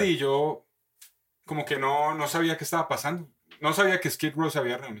fui a ver y yo como que no sabía qué estaba pasando, no sabía que Skid Row se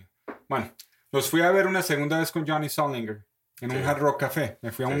había reunido. Bueno, los fui a ver una segunda vez con Johnny Solinger en un Hard Rock Café.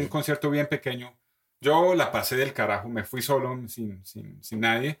 Me fui a un concierto bien pequeño. Yo la pasé del carajo. Me fui solo, sin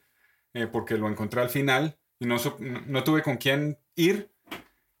nadie, porque lo encontré al final y no tuve con quién ir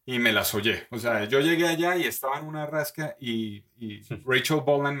y me las ollé. O sea, yo llegué allá y estaba en una rasca y Rachel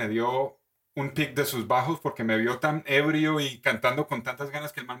Bolan me dio un pick de sus bajos porque me vio tan ebrio y cantando con tantas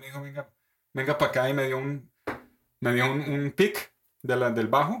ganas que el man me dijo, venga para acá, y me dio un pick del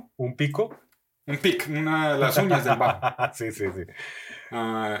bajo. ¿Un pico? Un pick, las uñas del bajo. Sí.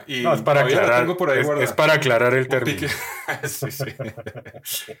 Y No, es para todavía la aclarar, tengo por ahí guardada. es para aclarar el Un término. pique. Sí, sí.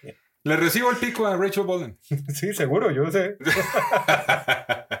 Le recibo el pico a Rachel Bolden. Sí, seguro, yo sé.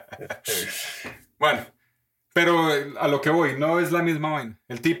 Bueno, pero a lo que voy, no es la misma vaina.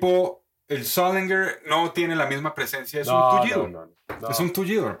 El tipo, el Solinger no tiene la misma presencia, es un tullido. No. Es un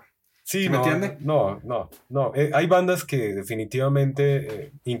tullido. Sí, ¿Sí me entiende? No. Hay bandas que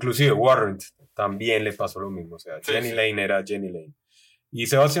definitivamente, inclusive Warrant también le pasó lo mismo. O sea, Sí, Jenny sí. Lane era Jenny Lane. Y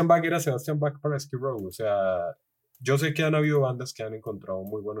Sebastian Bach era Sebastian Bach para Skid Row. O sea, yo sé que han habido bandas que han encontrado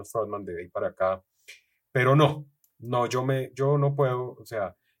muy buenos frontman de ahí para acá, pero no, yo no puedo. O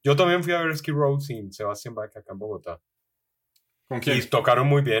sea, yo también fui a ver Skid Row sin Sebastian Bach acá en Bogotá. ¿Con quién? Y tocaron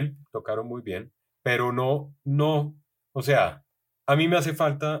muy bien, pero no, o sea, a mí me hace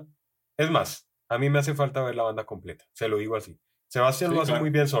falta, es más, a mí me hace falta ver la banda completa, se lo digo así. Sebastián Sí, lo hace claro. muy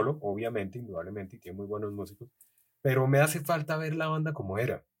bien solo, obviamente, indudablemente, y tiene muy buenos músicos, pero me hace falta ver la banda como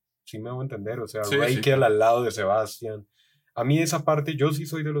era, ¿sí me hago entender? O sea, Sí, Ray sí. al lado de Sebastián. A mí esa parte, yo sí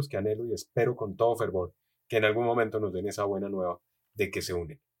soy de los que anhelo y espero con todo fervor que en algún momento nos den esa buena nueva de que se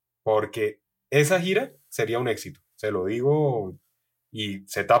unen, porque esa gira sería un éxito, se lo digo, y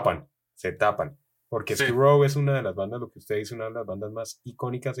se tapan, porque Sí. Skid Row es una de las bandas, lo que usted dice, una de las bandas más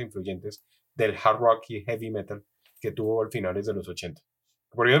icónicas e influyentes del hard rock y heavy metal que tuvo al finales de los 80.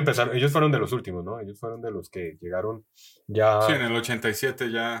 Por ello empezaron, ellos fueron de los últimos, ¿no? Ellos fueron de los que llegaron ya Sí, en el 87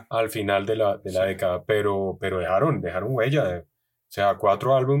 ya. al final de la Sí. década, pero dejaron huella. O sea,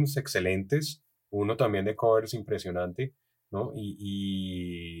 4 álbumes excelentes, uno también de covers impresionante, ¿no?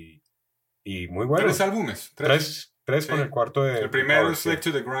 Y muy buenos. 3 álbumes. Tres Sí. con el cuarto de El primero covers, es sí. Slave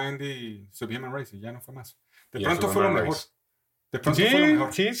to the Grind y Subhuman Race, y ya no fue más. De Y pronto el fue lo Subhuman mejor. Race. De pronto fue lo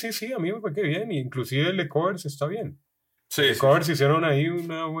mejor. Sí, a mí me parece bien. Inclusive el de covers está bien. Sí, De sí. covers hicieron ahí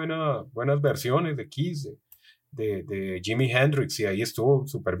buenas versiones de Kiss, de Jimi Hendrix, y ahí estuvo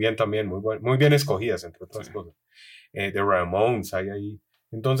súper bien también, muy bien escogidas, entre otras Sí. cosas. De Ramones hay ahí.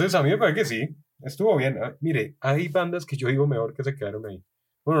 Entonces, a mí me parece que sí, estuvo bien. Mire, hay bandas que yo digo mejor que se quedaron ahí.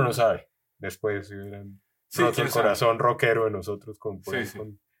 Uno no sabe. Después si hubieran Sí, roto quién el sabe. corazón rockero de nosotros con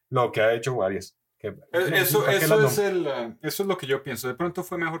lo que ha hecho varias. Eso ¿para qué las es lo que yo pienso. De pronto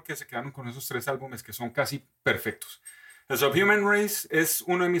fue mejor que se quedaron con esos 3 álbumes que son casi perfectos. El Subhuman Race es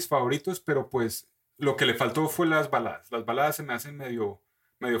uno de mis favoritos, pero pues lo que le faltó fue las baladas. Las baladas se me hacen medio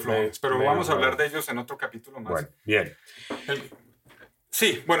flojas, pero medio vamos a hablar flojas. de ellos en otro capítulo más. Bueno, bien.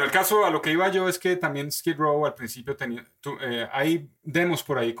 Sí, bueno, el caso a lo que iba yo es que también Skid Row al principio tenía, hay demos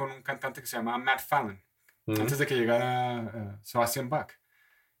por ahí con un cantante que se llamaba Matt Fallon, antes de que llegara Sebastian Bach.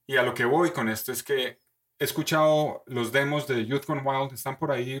 Y a lo que voy con esto es que he escuchado los demos de Youth Gone Wild, están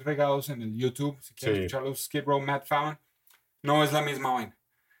por ahí regados en el YouTube, si quieren Sí. escuchar los Skid Row, Matt Fallon, no es la misma vaina.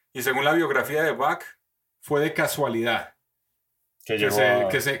 Y según la biografía de Bach, fue de casualidad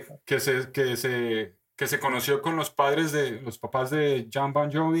que se conoció con los papás de John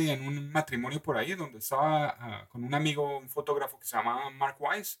Bon Jovi en un matrimonio por ahí, donde estaba con un amigo, un fotógrafo que se llamaba Mark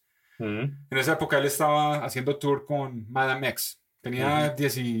Weiss. En esa época él estaba haciendo tour con Madame X. Tenía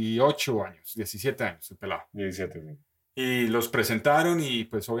 18 años, 17 años el pelado. 17, sí. Y los presentaron y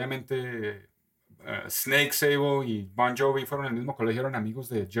pues obviamente Snake, Sable y Bon Jovi fueron al mismo colegio, eran amigos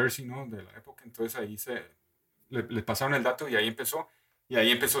de Jersey, ¿no? De la época. Entonces ahí le pasaron el dato y ahí empezó. Y ahí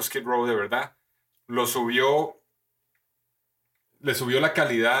empezó Skid Row de verdad. Le subió la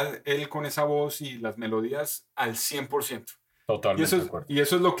calidad él con esa voz y las melodías al 100%. Totalmente de acuerdo. Y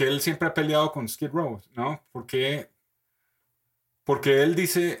eso es lo que él siempre ha peleado con Skid Row, ¿no? Porque él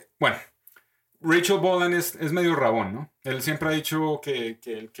dice, bueno, Rachel Bolden es medio rabón, ¿no? Él siempre ha dicho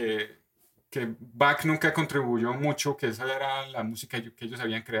que Bach nunca contribuyó mucho, que esa era la música que ellos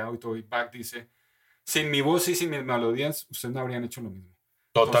habían creado y todo. Y Bach dice, sin mi voz y sin mis melodías, ustedes no habrían hecho lo mismo.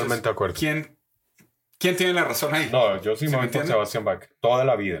 Totalmente de acuerdo. ¿Quién tiene la razón ahí? No, yo sí me voy con Sebastian Bach. Toda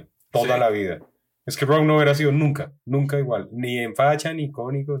la vida. Sí. La vida. Skid Row no hubiera sido nunca igual. Ni en facha, ni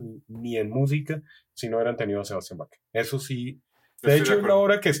icónico, ni en música, si no hubieran tenido a Sebastian Bach. Eso sí. De hecho, es la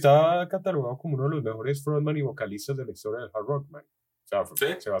obra que está catalogado como uno de los mejores frontman y vocalistas de la historia del hard rock, man. O sea,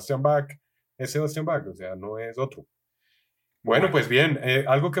 ¿Sí? Sebastian Bach es Sebastian Bach, o sea, no es otro. Bueno, pues bien,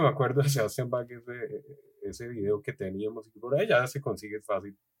 algo que me acuerdo de Sebastian Bach es de ese video que teníamos, y por ahí ya se consigue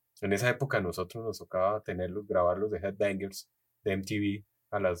fácil. En esa época a nosotros nos tocaba grabarlos de Headbangers, de MTV,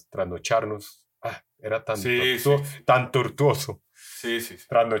 a las trasnocharnos. Era tan tortuoso. Sí.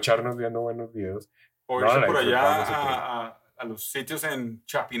 Trasnocharnos viendo buenos videos. O irse por allá a los sitios en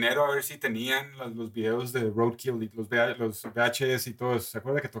Chapinero a ver si tenían los videos de Roadkill y los VHS y todo eso. ¿Se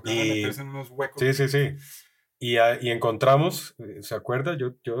acuerda que tocaban meterse en unos huecos? Sí. Y encontramos, ¿se acuerda?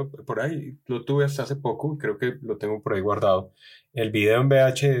 Yo por ahí lo tuve hasta hace poco, creo que lo tengo por ahí guardado, el video en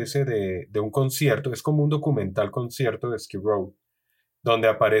VHS de un concierto, es como un documental concierto de Skid Row, donde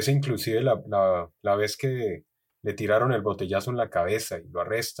aparece inclusive la vez que le tiraron el botellazo en la cabeza y lo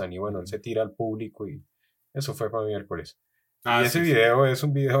arrestan y bueno, él se tira al público y eso fue para miércoles. Y ese Sí, video es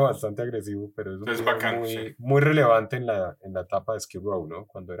un video bastante agresivo, pero es un es video bacano, muy, sí. muy relevante en la etapa de Skid Row, ¿no?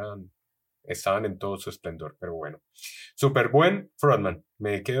 Cuando estaban en todo su esplendor, pero bueno. Súper buen frontman.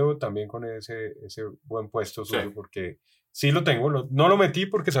 Me quedo también con ese buen puesto suyo Sí. porque sí lo tengo, no lo metí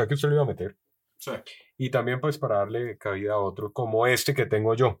porque sabía que usted lo iba a meter. Sí. Y también pues para darle cabida a otro como este que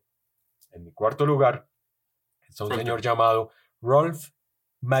tengo yo. En mi cuarto lugar está un señor llamado Rolf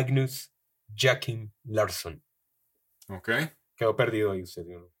Magnus Joachim Larsson. Ok. Quedó perdido ahí usted,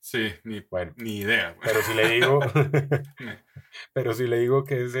 ¿no? Sí, bueno, ni idea. Pero si le digo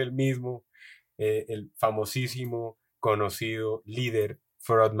que es el mismo, el famosísimo, conocido líder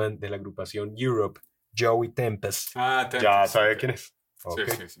frontman de la agrupación Europe, Joey Tempest. Ya sabe quién es.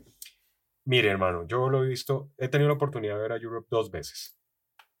 Okay. Sí. Mire, hermano, yo lo he visto, he tenido la oportunidad de ver a Europe 2 veces.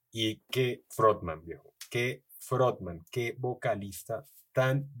 Y qué frontman, viejo. Qué frontman, qué vocalista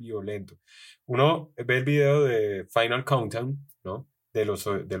tan violento. Uno ve el video de Final Countdown, ¿no? Del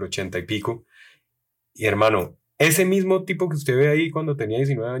 80 y pico. Y hermano, ese mismo tipo que usted ve ahí cuando tenía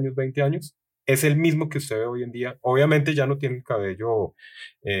 19 años, 20 años, es el mismo que usted ve hoy en día. Obviamente ya no tiene el cabello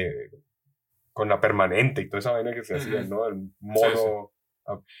con la permanente y toda esa vaina que se hacía, ¿no? El mono.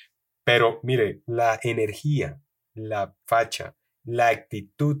 Sí. Pero mire, la energía, la facha, la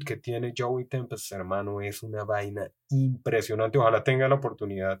actitud que tiene Joey Tempest, hermano, es una vaina impresionante. Ojalá tenga la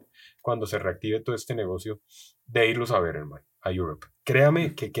oportunidad, cuando se reactive todo este negocio, de irlos a ver, hermano, a Europe.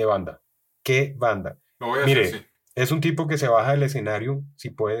 Créame que qué banda. Mire, hacer, sí. Es un tipo que se baja del escenario, si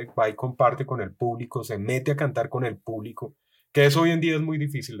puede, va y comparte con el público, se mete a cantar con el público, que eso hoy en día es muy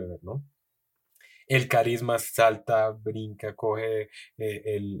difícil de ver, ¿no? El carisma salta, brinca, coge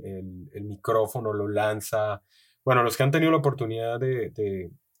el micrófono, lo lanza. Bueno, los que han tenido la oportunidad de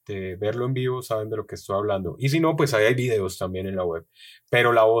verlo en vivo saben de lo que estoy hablando. Y si no, pues ahí hay videos también en la web.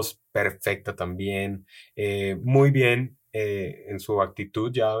 Pero la voz perfecta también, muy bien en su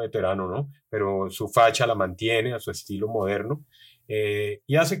actitud ya veterano, ¿no? Pero su facha la mantiene a su estilo moderno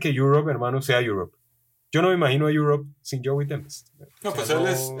y hace que Europe, hermano, sea Europe. Yo no me imagino a Europe sin Joey Tempest. No, pues él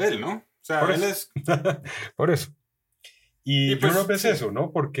es él, ¿no? O sea, él es... Por eso. Y pues, Europe es eso,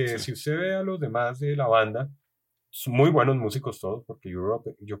 ¿no? Porque si usted ve a los demás de la banda, son muy buenos músicos todos, porque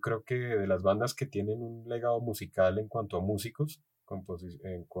Europe, yo creo que de las bandas que tienen un legado musical en cuanto a músicos,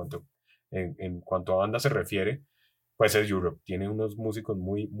 en cuanto a banda se refiere, pues es Europe. Tiene unos músicos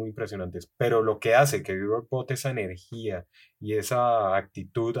muy, muy impresionantes. Pero lo que hace que Europe bote esa energía y esa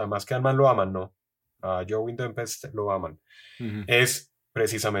actitud, además que además lo aman, ¿no? A Joey Tempest lo aman. Es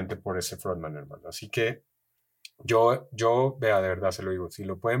precisamente por ese frontman, hermano. Así que yo, vea, de verdad se lo digo, si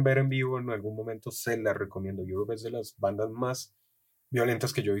lo pueden ver en vivo en algún momento, se la recomiendo. Europe es de las bandas más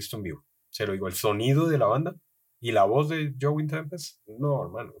violentas que yo he visto en vivo. Se lo digo, el sonido de la banda y la voz de Joey Tempest, no,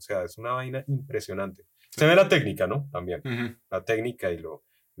 hermano, o sea, es una vaina impresionante. Se ve la técnica, ¿no? También, la técnica y lo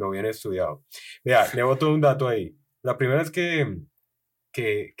bien estudiado. Vea, le boto un dato ahí. La primera vez que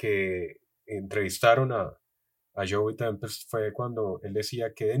entrevistaron a Joey Tempest fue cuando él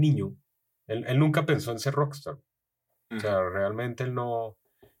decía que de niño él nunca pensó en ser rockstar. O sea, realmente él no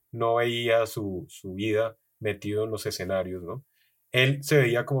veía su vida metido en los escenarios, ¿no? Él se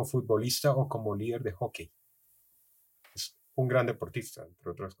veía como futbolista o como líder de hockey. Es un gran deportista,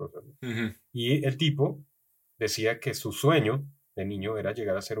 entre otras cosas, ¿no? Y el tipo decía que su sueño de niño era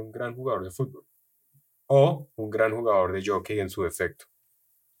llegar a ser un gran jugador de fútbol o un gran jugador de hockey en su defecto.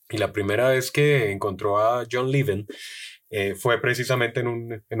 Y la primera vez que encontró a John Leven fue precisamente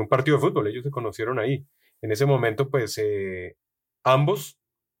en un partido de fútbol. Ellos se conocieron ahí. En ese momento, pues, ambos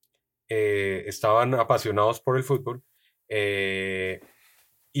estaban apasionados por el fútbol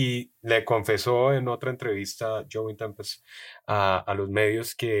y le confesó en otra entrevista Joey Tempest a los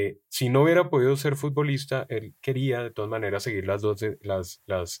medios que si no hubiera podido ser futbolista, él quería de todas maneras seguir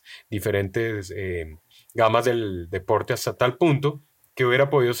las diferentes gamas del deporte hasta tal punto que hubiera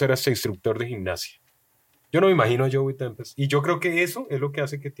podido ser hasta instructor de gimnasia. Yo no me imagino a Joey Tempest. Y yo creo que eso es lo que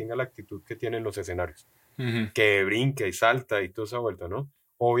hace que tenga la actitud que tiene en los escenarios. Que brinca y salta y toda esa vuelta, ¿no?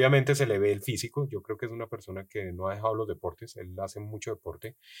 Obviamente se le ve el físico. Yo creo que es una persona que no ha dejado los deportes. Él hace mucho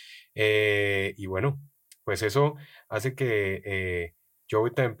deporte. Y bueno, pues eso hace que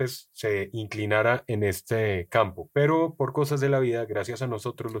Joey Tempest se inclinara en este campo. Pero por cosas de la vida, gracias a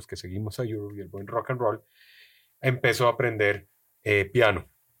nosotros los que seguimos a Europe y el buen rock and roll, empezó a aprender piano.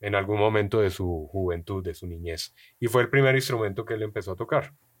 en algún momento de su juventud, de su niñez. Y fue el primer instrumento que él empezó a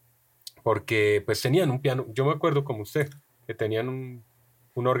tocar. Porque pues tenían un piano, yo me acuerdo como usted, que tenían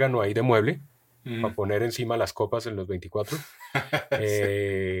un órgano ahí de mueble para poner encima las copas en los 24.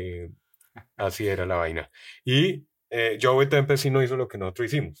 Así era la vaina. Y Joey Tempest sí no hizo lo que nosotros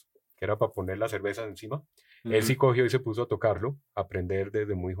hicimos, que era para poner las cervezas encima. Él sí cogió y se puso a tocarlo, a aprender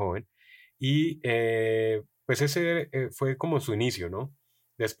desde muy joven. Y pues ese fue como su inicio, ¿no?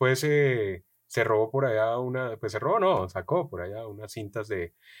 Después se robó por allá pues se robó, no, sacó por allá unas cintas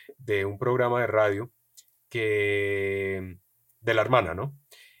de un programa de radio de la hermana, ¿no?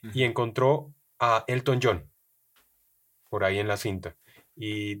 Y encontró a Elton John por ahí en la cinta.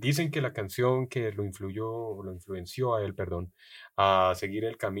 Y dicen que la canción que lo influenció a él, perdón, a seguir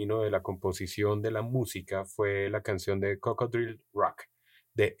el camino de la composición de la música fue la canción de Cocodrilo Rock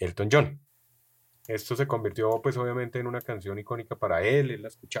de Elton John. Esto se convirtió, pues, obviamente en una canción icónica para él la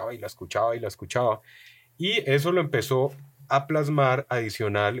escuchaba y la escuchaba y la escuchaba. Y eso lo empezó a plasmar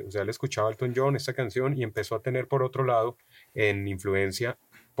adicional, o sea, él escuchaba a Elton John, esta canción, y empezó a tener, por otro lado, en influencia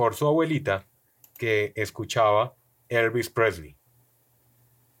por su abuelita, que escuchaba Elvis Presley.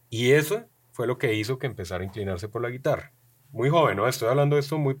 Y eso fue lo que hizo que empezara a inclinarse por la guitarra. Muy joven, ¿no? Estoy hablando de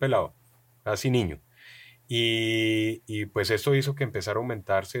esto muy pelado, casi niño. Y pues esto hizo que empezara a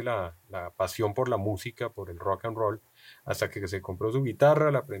aumentarse la pasión por la música, por el rock and roll, hasta que se compró su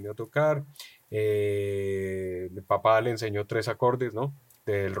guitarra, la aprendió a tocar. El papá le enseñó 3 acordes, ¿no?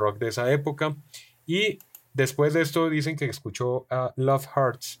 Del rock de esa época. Y después de esto dicen que escuchó a Love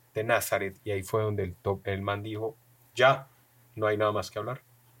Hearts de Nazareth, y ahí fue donde el man dijo, ya, no hay nada más que hablar.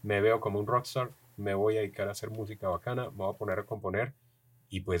 Me veo como un rockstar, me voy a dedicar a hacer música bacana, me voy a poner a componer,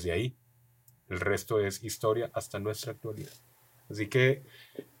 y pues de ahí el resto es historia hasta nuestra actualidad. Así que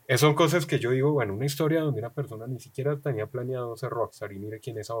son cosas que yo digo, bueno, una historia donde una persona ni siquiera tenía planeado ser rockstar y mire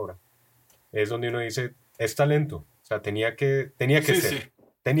quién es ahora. Es donde uno dice, es talento. O sea, tenía que ser. Sí.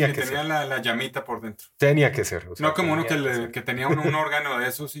 Tenía tenía la llamita por dentro. Tenía que ser. O sea, no como uno que tenía un órgano de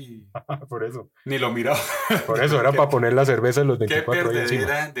esos y... Por eso. Ni lo miraba. Por eso, era para poner la cerveza en los 24 días. Qué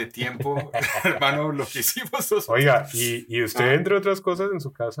perdedera de tiempo, hermano, lo que hicimos nosotros. Oiga, y usted, entre otras cosas, en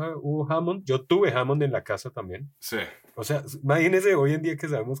su casa hubo Hammond. Yo tuve Hammond en la casa también. Sí. O sea, imagínese hoy en día que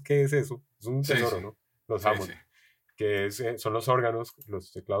sabemos qué es eso. Es un tesoro, ¿no? Los Hammond. Sí. Que son los órganos,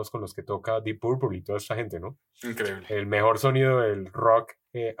 los teclados con los que toca Deep Purple y toda esta gente, ¿no? Increíble. El mejor sonido del rock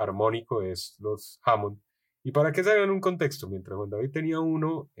armónico es los Hammond. Y para que se hagan un contexto, mientras Juan David tenía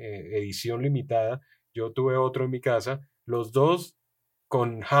uno, edición limitada, yo tuve otro en mi casa, los dos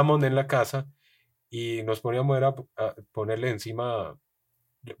con Hammond en la casa, y nos poníamos a ponerle encima,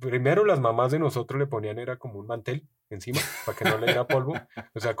 primero las mamás de nosotros le ponían, era como un mantel encima, para que no le diera polvo,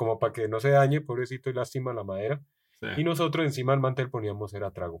 o sea, como para que no se dañe, pobrecito, y lástima la madera. Sí. Y nosotros encima del mantel poníamos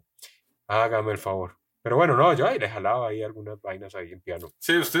era trago. Hágame el favor. Pero bueno, no, yo ahí le jalaba ahí algunas vainas ahí en piano.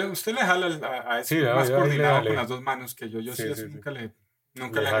 Sí, usted le jala a ese, sí, más coordinado con las dos manos que yo sí.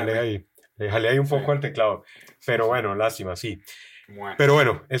 Nunca le jalé ahí un poco al teclado. Pero bueno, lástima, sí. Bueno. Pero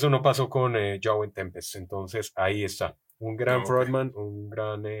bueno, eso no pasó con Joey Tempest. Entonces ahí está. Un gran frontman, un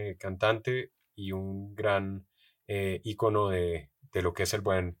gran cantante y un gran ícono de lo que es el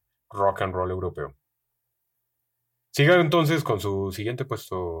buen rock and roll europeo. Siga entonces con su siguiente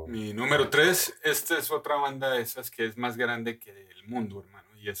puesto. Mi número 3, esta es otra banda de esas que es más grande que el mundo, hermano.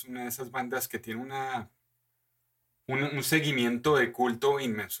 Y es una de esas bandas que tiene un seguimiento de culto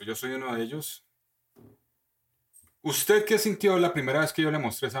inmenso. Yo soy uno de ellos. ¿Usted qué sintió la primera vez que yo le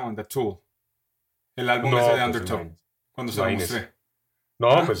mostré esa banda, Tool? El álbum ese de Undertow. Cuando se lo mostré.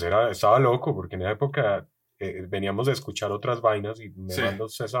 No, pues estaba loco, porque en esa época veníamos de escuchar otras vainas y me dando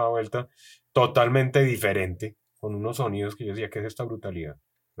esa vuelta totalmente diferente, con unos sonidos que yo decía, ¿qué es esta brutalidad?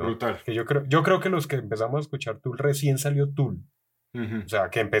 ¿No? Brutal. Que yo creo que los que empezamos a escuchar Tool, recién salió Tool. O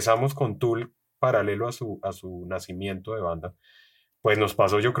sea, que empezamos con Tool paralelo a su nacimiento de banda. Pues nos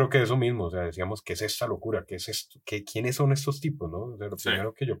pasó, yo creo que eso mismo. O sea, decíamos, ¿qué es esta locura? ¿Qué es esto? ¿Quiénes son estos tipos? ¿No? O sea, lo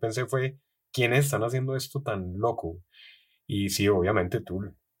primero que yo pensé fue, ¿quiénes están haciendo esto tan loco? Y sí, obviamente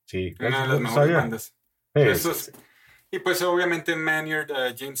Tool. Sí. Una de las mejores bandas. Y pues obviamente Maynard,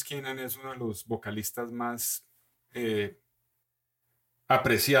 James Keenan es uno de los vocalistas más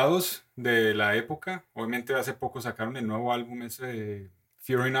apreciados de la época. Obviamente hace poco sacaron el nuevo álbum ese de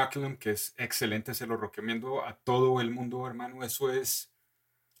Fear Inoculum, que es excelente, se lo recomiendo a todo el mundo, hermano. Eso es,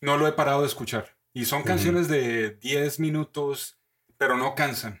 no lo he parado de escuchar. Y son canciones de 10 minutos, pero no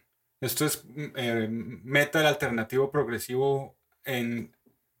cansan. Esto es metal alternativo progresivo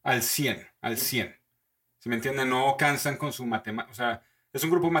al 100. ¿Sí me entienden? No cansan con su matemática. O sea, es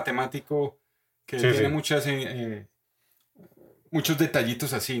un grupo matemático que tiene muchas muchos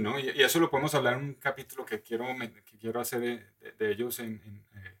detallitos así, ¿no? Y eso lo podemos hablar en un capítulo que quiero hacer de ellos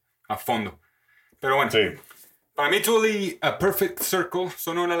a fondo. Pero bueno, Sí. para mí Tool y A Perfect Circle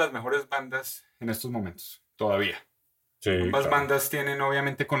son una de las mejores bandas en estos momentos, todavía. Sí, Ambas claro. bandas tienen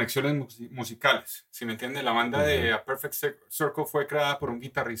obviamente conexiones musicales. Si me entiende, la banda de A Perfect Circle fue creada por un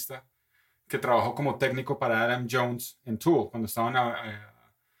guitarrista que trabajó como técnico para Adam Jones en Tool cuando estaban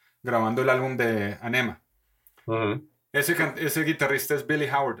grabando el álbum de Anema. Ujú, Ese guitarrista es Billy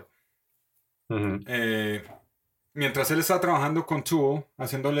Howard. ujú. Mientras él estaba trabajando con Tool,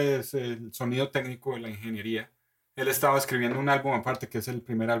 haciéndoles el sonido técnico de la ingeniería, él estaba escribiendo un álbum aparte, que es el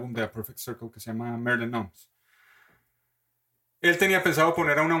primer álbum de A Perfect Circle, que se llama Merlin Gnomes. Él tenía pensado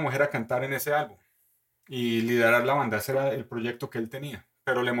poner a una mujer a cantar en ese álbum y liderar la banda. Ese era el proyecto que él tenía.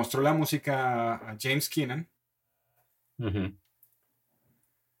 Pero le mostró la música a James Keenan. Ujú.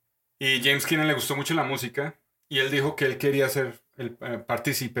 Y James Keenan le gustó mucho la música. Y él dijo que él quería ser el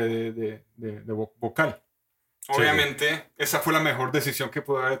partícipe de vocal. Sí. Obviamente, esa fue la mejor decisión que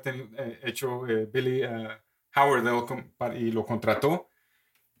pudo haber hecho Billy Howard y lo contrató.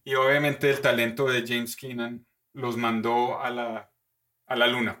 Y obviamente el talento de James Keenan los mandó a la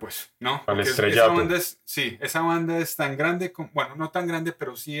luna, pues, ¿no? Al Porque estrellato. esa banda es tan grande, bueno, no tan grande,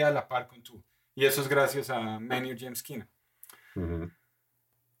 pero sí a la par con Tool. Y eso es gracias a Manny James Keenan. Ujú.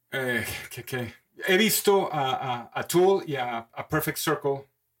 He visto a Tool y a Perfect Circle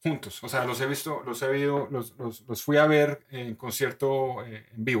juntos. O sea, los fui a ver en concierto en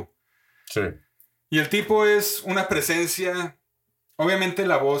vivo. Sí. Y el tipo es una presencia, obviamente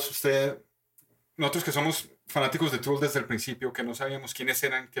la voz, nosotros que somos fanáticos de Tool desde el principio, que no sabíamos quiénes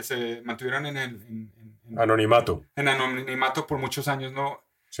eran, que se mantuvieron Anonimato. en anonimato por muchos años,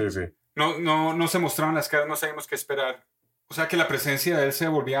 Sí, sí. no se mostraban las caras, no sabíamos qué esperar. O sea que la presencia de él se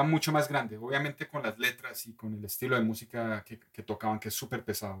volvía mucho más grande, obviamente con las letras y con el estilo de música que tocaban, que es súper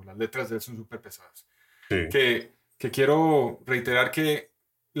pesado. Las letras de él son súper pesadas. Sí. Que quiero reiterar que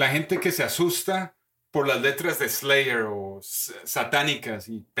la gente que se asusta por las letras de Slayer o satánicas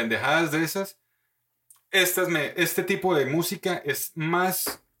y pendejadas de esas, este tipo de música es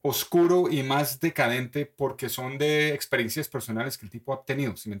más oscuro y más decadente porque son de experiencias personales que el tipo ha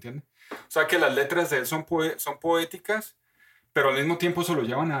tenido, ¿sí me entiende? O sea que las letras de él son poéticas, pero al mismo tiempo se lo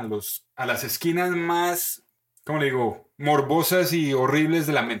llevan a las esquinas más, ¿cómo le digo?, morbosas y horribles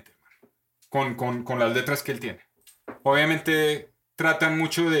de la mente, con las letras que él tiene. Obviamente tratan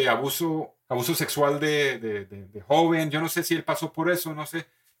mucho de abuso sexual de joven. Yo no sé si él pasó por eso, no sé,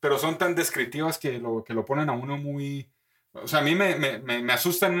 pero son tan descriptivas que lo ponen a uno muy... O sea, a mí me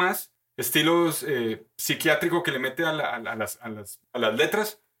asustan más estilos psiquiátricos que le mete a las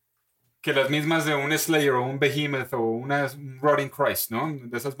letras que las mismas de un Slayer o un Behemoth o un Rotting Christ, ¿no?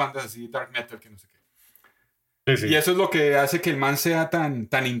 De esas bandas así, dark metal, que no sé qué. Sí, Y sí. eso es lo que hace que el man sea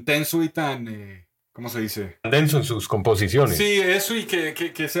tan intenso y tan... ¿cómo se dice? Denso en sus composiciones. Sí, eso y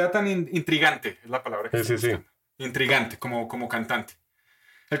que sea tan intrigante, es la palabra que Sí, estoy sí, sí. buscando. Intrigante, como cantante.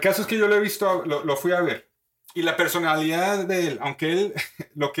 El caso es que yo lo he visto, lo fui a ver. Y la personalidad de él, aunque él,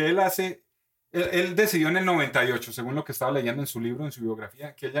 lo que él hace, él decidió en el 98, según lo que estaba leyendo en su libro, en su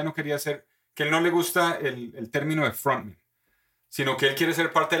biografía, que él ya no quería ser, que él no le gusta el término de frontman, sino que él quiere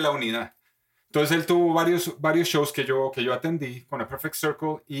ser parte de la unidad. Entonces él tuvo varios shows que yo atendí con A Perfect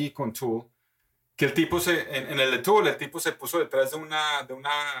Circle y con Tool, que el tipo en el de Tool, el tipo se puso detrás de una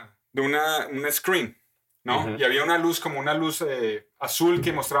screen, ¿no? Ujú. Y había una luz, como una luz azul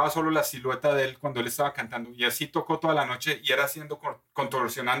que mostraba solo la silueta de él cuando él estaba cantando. Y así tocó toda la noche y era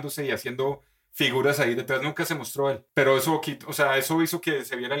contorsionándose y haciendo figuras ahí detrás. Nunca se mostró él. Pero eso hizo que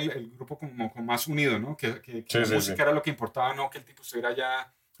se viera el grupo como más unido, ¿no? Que Sí, la sí, música sí. era lo que importaba, no que el tipo estuviera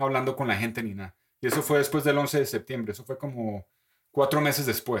ya hablando con la gente ni nada. Y eso fue después del 11 de septiembre. Eso fue como 4 meses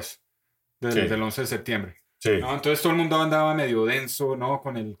después Sí. del 11 de septiembre. Sí. ¿No? Entonces todo el mundo andaba medio denso, ¿no?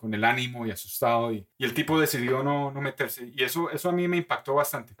 Con el ánimo y asustado. Y el tipo decidió no meterse. Y eso a mí me impactó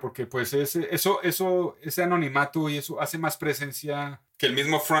bastante. Porque pues ese anonimato y eso hace más presencia que el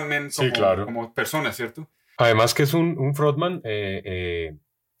mismo frontman Sí, claro. como persona, ¿cierto? Además que es un frontman,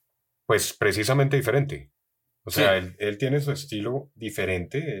 pues precisamente diferente. O sea, Sí. él tiene su estilo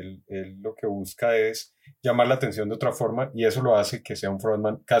diferente, él lo que busca es llamar la atención de otra forma y eso lo hace que sea un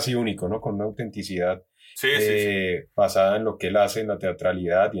frontman casi único, ¿no? Con una autenticidad Sí. basada en lo que él hace, en la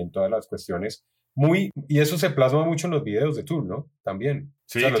teatralidad y en todas las cuestiones. Y eso se plasma mucho en los videos de Tool, ¿no? También.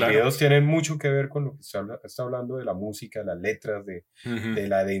 Sí, o sea, los claro. videos tienen mucho que ver con lo que está hablando de la música, de las letras, Ujú. de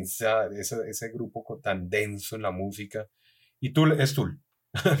la densa, de ese grupo tan denso en la música. Y Tool es Tool.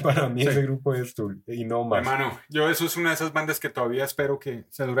 Para mí Sí. ese grupo es Tool y no más. Hermano, eso es una de esas bandas que todavía espero que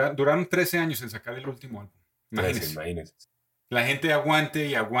duraron 13 años en sacar el último álbum. Imagínese. Imagínense. la gente aguante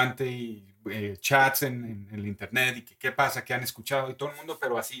y chats en el internet y que qué pasa, qué han escuchado y todo el mundo,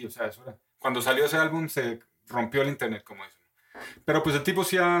 pero así, o sea, eso era. Cuando salió ese álbum se rompió el internet, como dicen. Pero pues el tipo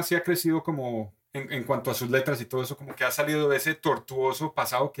sí ha crecido como en cuanto a sus letras y todo eso, como que ha salido de ese tortuoso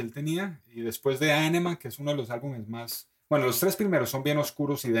pasado que él tenía. Y después de Animal, que es uno de los álbumes más... Bueno, los 3 primeros son bien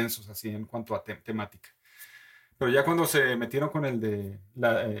oscuros y densos, así en cuanto a temática. Pero ya cuando se metieron con el de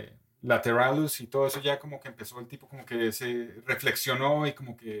Lateralus y todo eso, ya como que empezó el tipo como que se reflexionó y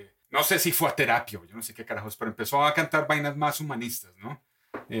como que... No sé si fue a terapia, yo no sé qué carajos, pero empezó a cantar vainas más humanistas, ¿no?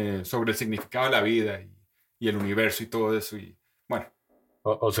 Sobre el significado de la vida y el universo y todo eso. Y bueno.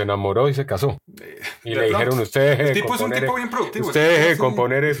 O se enamoró y se casó. Y le dijeron, pronto. usted deje El de tipo es un componer, tipo bien productivo. usted deje de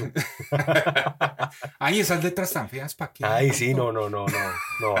componer eso. Ay, esas letras tan feas, ¿para qué? Ay, sí, no,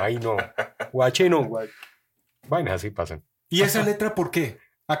 ahí no. Guache no. Vainas así pasan. ¿Y esa letra por qué?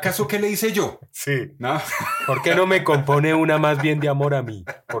 ¿Acaso qué le hice yo? Sí. ¿No? ¿Por qué no me compone una más bien de amor a mí?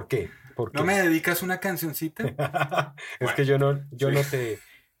 ¿Por qué? ¿No me dedicas una cancioncita? Es que yo no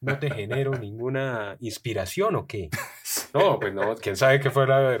te genero ninguna inspiración o qué. No, pues no, quién sabe qué fue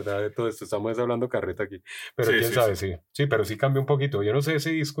la verdad de todo esto. Estamos hablando carreta aquí. Pero quién sabe, sí. Sí, pero sí cambió un poquito. Yo no sé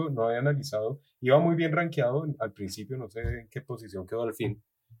ese disco, no había analizado. Iba muy bien rankeado al principio, no sé en qué posición quedó al fin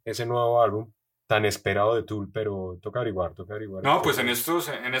ese nuevo álbum tan esperado de Tool, pero toca averiguar. No, pues en estos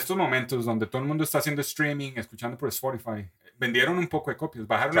momentos donde todo el mundo está haciendo streaming, escuchando por Spotify, vendieron un poco de copias,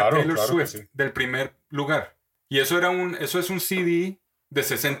 bajaron a Taylor Swift del primer lugar. Y eso es un CD de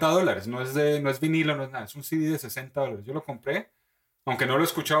 $60, no es vinilo, no es nada, es un CD de $60. Yo lo compré, aunque no lo he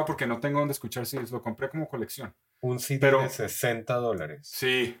escuchado porque no tengo donde escuchar CDs, lo compré como colección. Un CD de $60.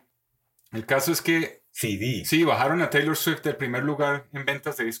 Sí. El caso es que CD. Sí, bajaron a Taylor Swift del primer lugar en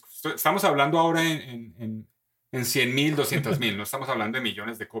ventas de discos. Estamos hablando ahora en 100,000, 200,000, no estamos hablando de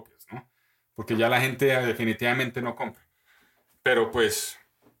millones de copias, ¿no? Porque ya la gente definitivamente no compra. Pero,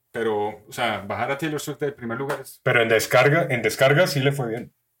 o sea, bajar a Taylor Swift del primer lugar es... Pero en descarga sí le fue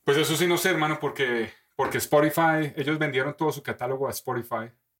bien. Pues eso sí no sé, hermano, porque Spotify, ellos vendieron todo su catálogo a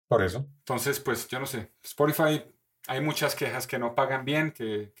Spotify. Por eso. Entonces, pues yo no sé, Spotify... Hay muchas quejas que no pagan bien,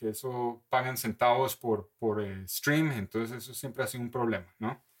 que eso pagan centavos por stream, entonces eso siempre ha sido un problema,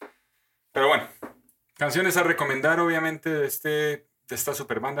 ¿no? Pero bueno, canciones a recomendar obviamente de esta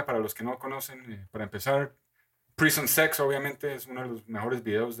super banda para los que no conocen. Para empezar, Prison Sex obviamente es uno de los mejores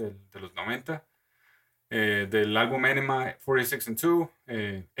videos de los 90. Del álbum Enema 46 and 2,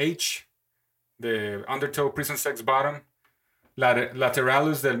 H, de Undertow, Prison Sex Bottom,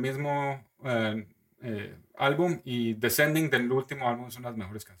 Lateralus del mismo... álbum y Descending del último álbum son las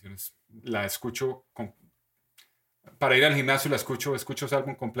mejores canciones. La escucho para ir al gimnasio, escucho ese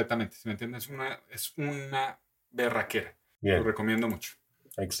álbum completamente. ¿Me entiendes? Es una berraquera. Bien. Lo recomiendo mucho.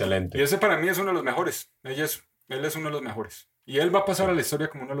 Excelente. Y ese para mí es uno de los mejores. Él es uno de los mejores. Y él va a pasar a la historia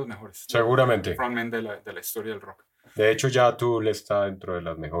como uno de los mejores. Seguramente. Frontman de la historia del rock. De hecho, ya Tool está dentro de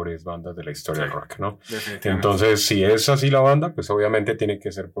las mejores bandas de la historia del rock, ¿no? Entonces, si es así la banda, pues obviamente tiene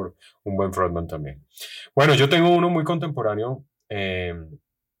que ser por un buen frontman también. Bueno, yo tengo uno muy contemporáneo,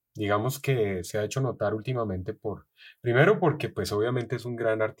 digamos que se ha hecho notar últimamente primero porque pues obviamente es un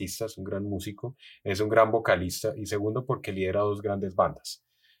gran artista, es un gran músico, es un gran vocalista, y segundo porque lidera 2 grandes bandas.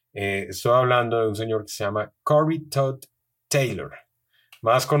 Estoy hablando de un señor que se llama Corey Todd Taylor,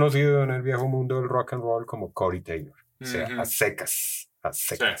 más conocido en el viejo mundo del rock and roll como Corey Taylor. O sea, a secas.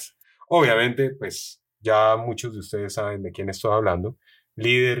 Sí. Obviamente, pues ya muchos de ustedes saben de quién estoy hablando.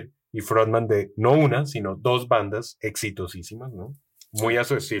 Líder y frontman de no una, sino 2 bandas exitosísimas, ¿no? Muy a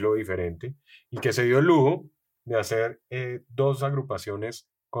su estilo diferente. Y que se dio el lujo de hacer 2 agrupaciones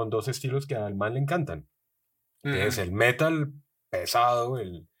con 2 estilos que al man le encantan. Que es el metal pesado,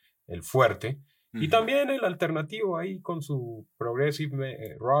 el fuerte. Y también el alternativo ahí con su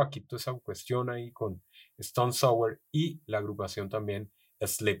progressive rock y toda esa cuestión ahí con Stone Sour y la agrupación también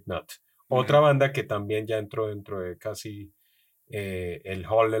Slipknot. Otra banda que también ya entró dentro de casi el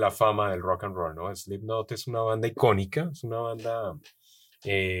hall de la fama del rock and roll, ¿no? Slipknot es una banda icónica, es una banda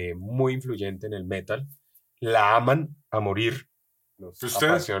muy influyente en el metal. La aman a morir los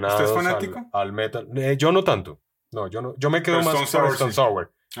apasionados. ¿Usted es fanático? Al metal. Yo no tanto. No, yo me quedo más con Stone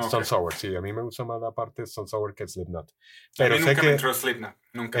Sour. Stone Sour, sí, a mí me gusta más la parte de Stone Sour que Slipknot. Pero sé nunca me entró Slipknot,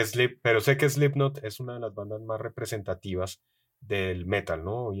 nunca. Pero sé que Slipknot es una de las bandas más representativas del metal,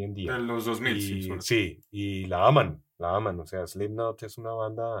 ¿no? Hoy en día. De los 2000, sí, y la aman, o sea, Slipknot es una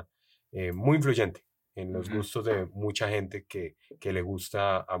banda muy influyente en los gustos de mucha gente que le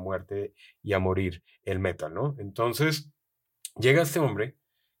gusta a muerte y a morir el metal, ¿no? Entonces, llega este hombre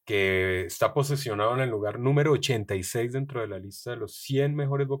que está posicionado en el lugar número 86 dentro de la lista de los 100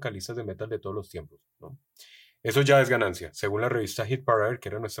 mejores vocalistas de metal de todos los tiempos, ¿no? eso ya es ganancia. Según la revista Hit Parade, que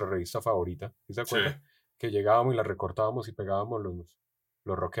era nuestra revista favorita, ¿sí se acuerda? Sí. Que llegábamos y la recortábamos y pegábamos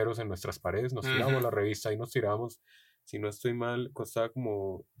los rockeros en nuestras paredes, nos tirábamos la revista y nos tirábamos, si no estoy mal, costaba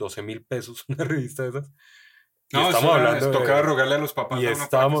como 12,000 pesos una revista de esas. Y No, estamos hablando tocaba rogarle a los papás y a uno para que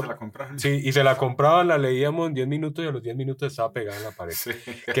estábamos, se la compraran. sí, y se la compraban, la leíamos en 10 minutos y a los 10 minutos estaba pegada en la pared. Sí.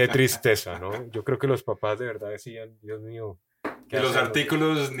 Qué tristeza, ¿no? Yo creo que los papás de verdad decían, Dios mío. Y los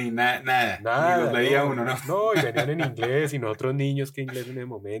artículos ni nada, ni los leía uno, ¿no? No, y venían en inglés, y nosotros niños, ¿qué inglés en el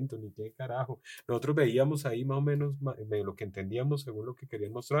momento? Ni qué carajo. Nosotros veíamos ahí más o menos de lo que entendíamos según lo que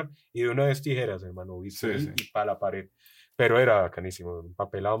querían mostrar, y de una vez tijeras, hermano, Sí. y para la pared. Pero era bacanísimo,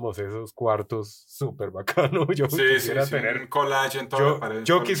 empapelábamos esos cuartos súper bacanos. Yo quisiera tener un collage en toda la pared.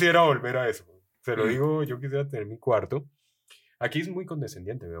 Yo quisiera volver a eso. Se lo Mm. digo, yo quisiera tener mi cuarto. Aquí es muy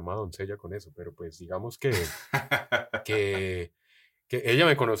condescendiente, mi mamá doncella con eso, pero pues digamos que ella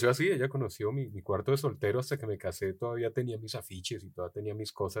me conoció así, ella conoció mi cuarto de soltero hasta que me casé, todavía tenía mis afiches y todavía tenía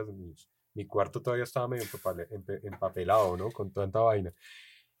mis cosas, mi cuarto todavía estaba medio empapelado, ¿no? Con tanta vaina.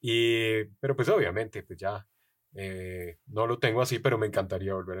 Pero pues obviamente, pues ya, no lo tengo así, pero me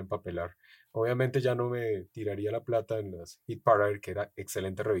encantaría volver a empapelar. Obviamente ya no me tiraría la plata en las Hit Parade, que era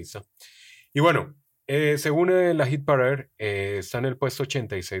excelente revista. Y bueno, según la Hit Parade, está en el puesto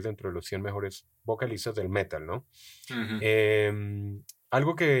 86 dentro de los 100 mejores vocalistas del metal, ¿no?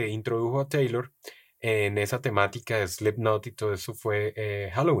 Algo que introdujo a Taylor en esa temática de Slipknot y todo eso fue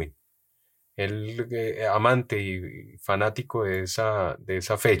Halloween. Él, amante y fanático de esa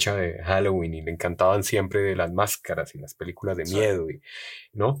fecha de Halloween, y le encantaban siempre de las máscaras y las películas de miedo,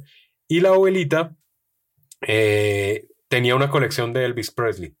 ¿no? Y la abuelita tenía una colección de Elvis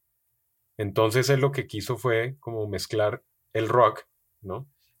Presley. Entonces él lo que quiso fue como mezclar el rock, ¿no?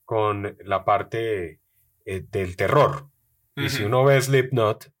 Con la parte del terror. Y si uno ve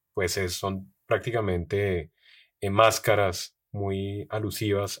Slipknot, pues son prácticamente máscaras muy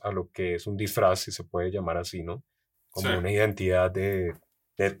alusivas a lo que es un disfraz, si se puede llamar así, ¿no? Como una identidad de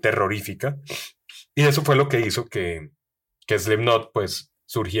terrorífica. Y eso fue lo que hizo que Slipknot pues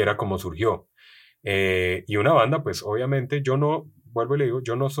surgiera como surgió. Y una banda, pues obviamente vuelvo y le digo,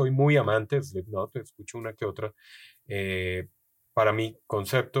 yo no soy muy amante de Slipknot, escucho una que otra. Para mi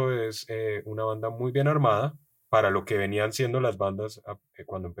concepto es una banda muy bien armada para lo que venían siendo las bandas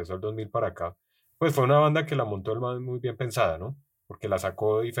cuando empezó el 2000 para acá. Pues fue una banda que la montó el man muy bien pensada, ¿no? Porque la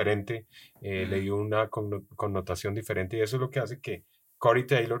sacó diferente, le dio una connotación diferente, y eso es lo que hace que Corey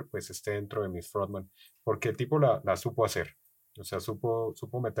Taylor pues esté dentro de Miss Frontman, porque el tipo la supo hacer. O sea, supo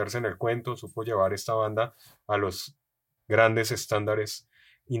meterse en el cuento, supo llevar esta banda a los grandes estándares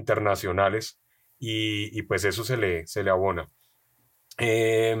internacionales, y pues eso se le abona.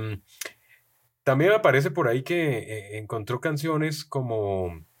 También me parece por ahí que encontró canciones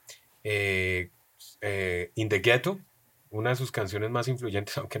como In the Ghetto, una de sus canciones más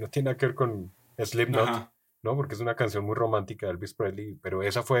influyentes, aunque no tiene nada que ver con Slipknot, ¿no? Porque es una canción muy romántica de Elvis Presley, pero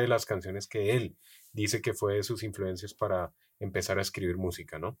esa fue de las canciones que él dice que fue de sus influencias para empezar a escribir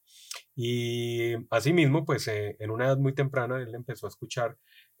música, ¿no? Y asimismo, pues en una edad muy temprana él empezó a escuchar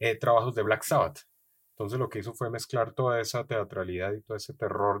trabajos de Black Sabbath. Entonces lo que hizo fue mezclar toda esa teatralidad y todo ese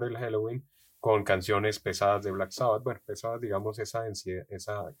terror del Halloween con canciones pesadas de Black Sabbath, bueno, pesadas, digamos, esa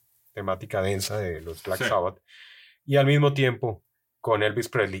temática densa de los Black Sabbath, y al mismo tiempo con Elvis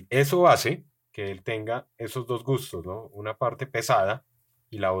Presley. Eso hace que él tenga esos dos gustos, ¿no? Una parte pesada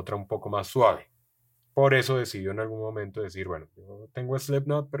y la otra un poco más suave. Por eso decidió en algún momento decir, bueno, yo tengo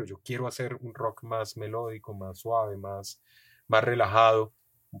Slipknot, pero yo quiero hacer un rock más melódico, más suave, más relajado,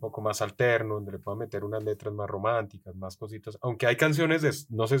 un poco más alterno, donde le pueda meter unas letras más románticas, más cositas. Aunque hay canciones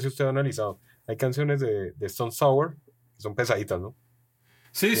no sé si usted ha analizado, hay canciones de Stone Sour que son pesaditas, ¿no?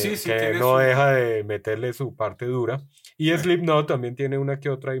 Sí. Que no deja de meterle su parte dura. Y Slipknot también tiene una que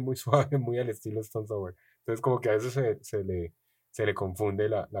otra ahí muy suave, muy al estilo Stone Sour. Entonces como que a veces se le confunde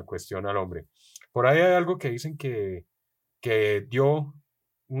la cuestión al hombre. Por ahí hay algo que dicen que dio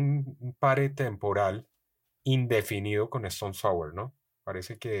un pare temporal indefinido con Stone Sour, ¿no?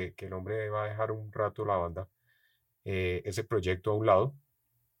 Parece que el hombre va a dejar un rato la banda, ese proyecto a un lado.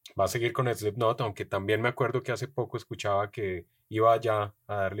 Va a seguir con Slipknot, aunque también me acuerdo que hace poco escuchaba que iba ya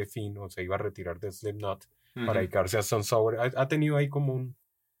a darle fin o se iba a retirar de Slipknot para dedicarse a Stone Sour. Ha tenido ahí como un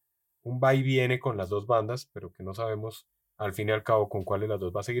va y viene con las dos bandas, pero que no sabemos al fin y al cabo con cuál de las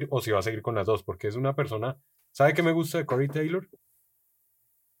dos va a seguir, o si va a seguir con las dos, porque es una persona. ¿Sabe qué me gusta de Corey Taylor?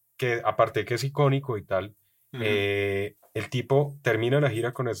 Que aparte que es icónico y tal, el tipo termina la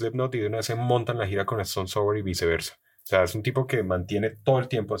gira con Slipknot y de una vez se monta en la gira con Stone Sour y viceversa. O sea, es un tipo que mantiene todo el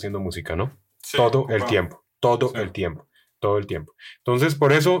tiempo haciendo música, ¿no? Sí, todo el tiempo. Entonces,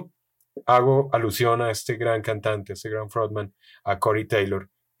 por eso hago alusión a este gran cantante, este gran frontman, a Corey Taylor,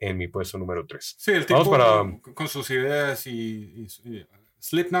 en mi puesto número 3. Sí, el tipo con sus ideas y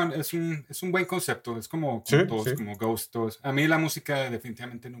Slipknot es un buen concepto, es como Sí, todos, sí. como Ghost, todos. A mí la música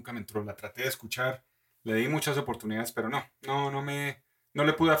definitivamente nunca me entró, la traté de escuchar, le di muchas oportunidades, pero no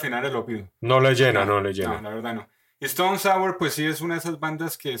le pude afinar el oído. No le llena. No, la verdad no. Y Stone Sour, pues sí, es una de esas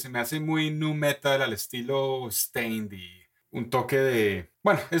bandas que se me hace muy nu metal al estilo Stained y un toque de...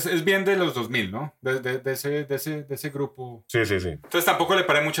 Bueno, es bien de los 2000, ¿no? De ese grupo. Sí. Entonces tampoco le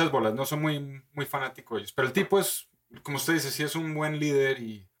paré muchas bolas, no soy muy fanático de ellos. Pero el tipo es, como usted dice, sí es un buen líder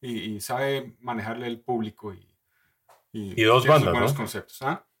y sabe manejarle el público Y dos tiene sus bandas, buenos ¿no? conceptos.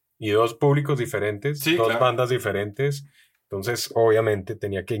 ¿Ah? Y dos públicos diferentes, Sí, dos claro. bandas diferentes. Entonces, obviamente,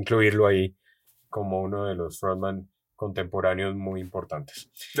 tenía que incluirlo ahí como uno de los frontman contemporáneos muy importantes.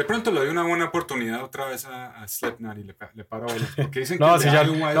 De pronto le doy una buena oportunidad otra vez a Slipknot y le paro bolas, porque dicen que No, el sí, de ya,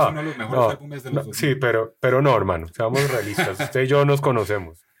 Iowa es no, uno de los mejores álbumes de los 2000. sí, pero no, hermano, seamos realistas. Usted y yo nos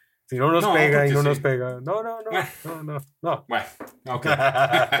conocemos. Si no nos No, pega y porque no sí. nos pega, no. Bueno, ok.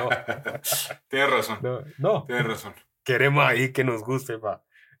 No. Tienes razón. No. Tienes razón. Queremos ahí que nos guste, va.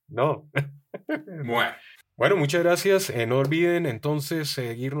 No. Bueno, muchas gracias. No olviden entonces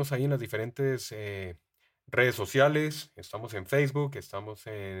seguirnos ahí en las diferentes redes sociales. Estamos en Facebook, estamos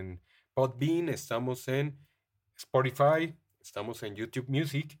en Podbean, estamos en Spotify, estamos en YouTube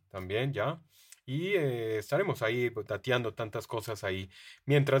Music también ya. Y estaremos ahí dateando tantas cosas ahí.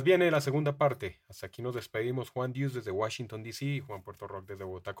 Mientras viene la segunda parte, hasta aquí nos despedimos. Juan Diuz desde Washington, D.C., Juan Puerto Rock desde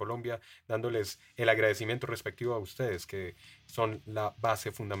Bogotá, Colombia, dándoles el agradecimiento respectivo a ustedes, que son la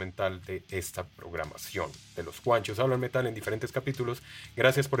base fundamental de esta programación de Los Juanchos Hablan Metal en diferentes capítulos.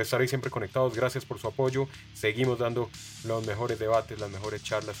 Gracias por estar ahí siempre conectados, gracias por su apoyo. Seguimos dando los mejores debates, las mejores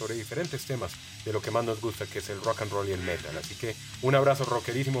charlas sobre diferentes temas de lo que más nos gusta, que es el rock and roll y el metal. Así que un abrazo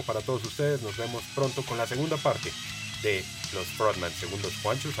rockerísimo para todos ustedes. Nos vemos pronto con la segunda parte de Los Frontman, según Los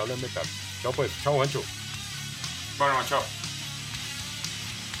Juanchos Hablan Metal. Chao pues, chao Juancho. Bueno, chao.